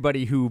you to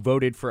everybody who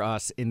voted for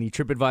us in the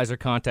TripAdvisor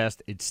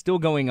contest. It's still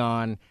going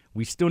on.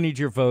 We still need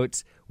your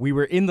votes. We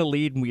were in the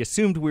lead, and we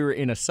assumed we were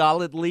in a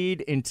solid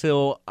lead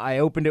until I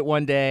opened it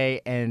one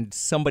day and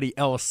somebody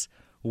else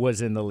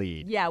was in the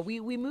lead. Yeah, we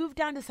moved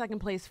down to second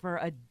place for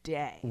a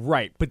day.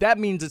 Right, but that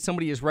means that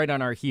somebody is right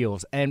on our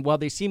heels. And while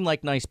they seem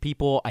like nice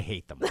people, I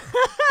hate them.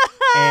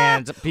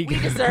 And We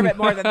deserve it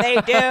more than they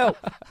do.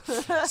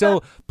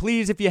 So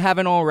please, if you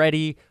haven't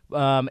already,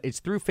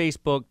 it's through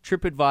Facebook,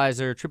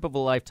 TripAdvisor, Trip of a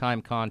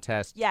Lifetime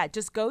contest. Yeah,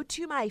 just go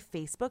to my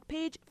Facebook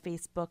page,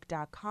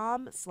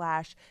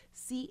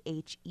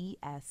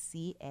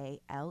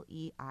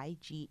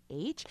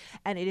 facebook.com/CHESCALEIGH,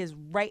 and it is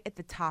right at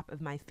the top of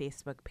my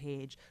Facebook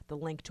page, the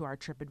link to our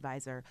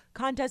TripAdvisor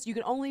contest. You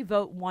can only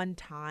vote one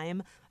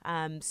time.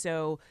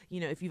 So,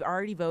 if you've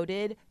already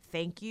voted,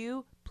 thank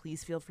you.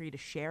 Please feel free to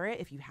share it.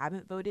 If you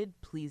haven't voted,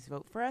 please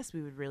vote for us.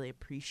 We would really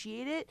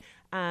appreciate it.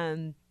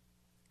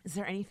 Is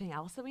there anything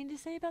else that we need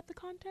to say about the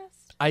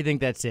contest? I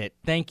think that's it.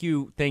 Thank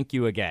you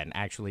again,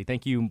 actually.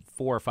 Thank you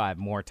 4 or 5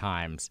 more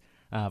times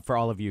for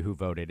all of you who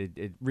voted.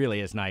 It really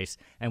is nice,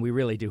 and we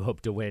really do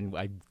hope to win.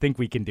 I think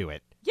we can do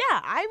it. Yeah,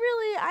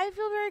 I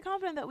feel very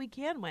confident that we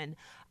can win.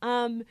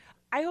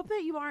 I hope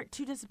that you aren't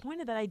too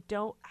disappointed that I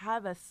don't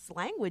have a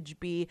slanguage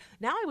bee.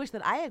 Now I wish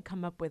that I had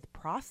come up with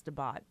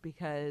Prostabot,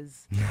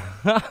 because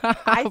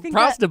I think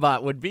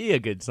Prostabot would be a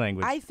good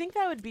language. I think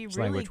that would be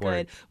really language good.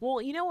 word.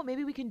 Well, you know what?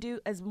 Maybe we can do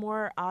as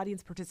more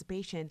audience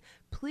participation.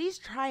 Please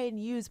try and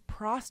use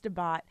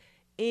Prostabot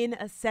in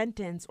a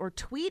sentence, or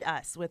tweet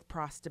us with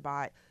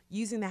Prostabot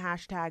using the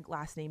hashtag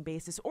last name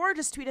basis, or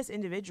just tweet us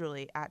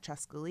individually at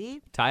Cheska Lee.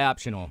 Tie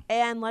optional.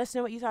 And let us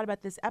know what you thought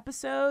about this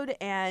episode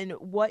and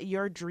what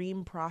your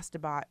dream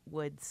Prostabot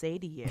would say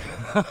to you.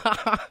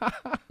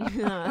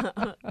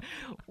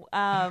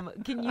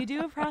 Can you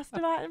do a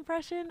Prostabot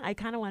impression? I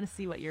kind of want to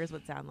see what yours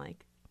would sound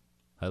like.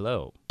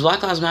 Hello.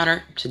 Black Lives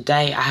Matter,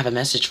 today I have a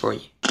message for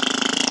you.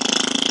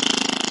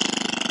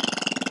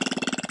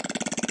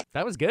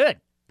 That was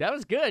good. That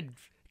was good.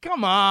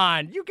 Come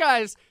on. You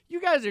guys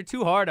are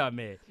too hard on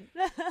me.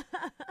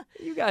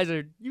 You guys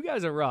are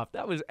rough.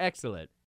 That was excellent.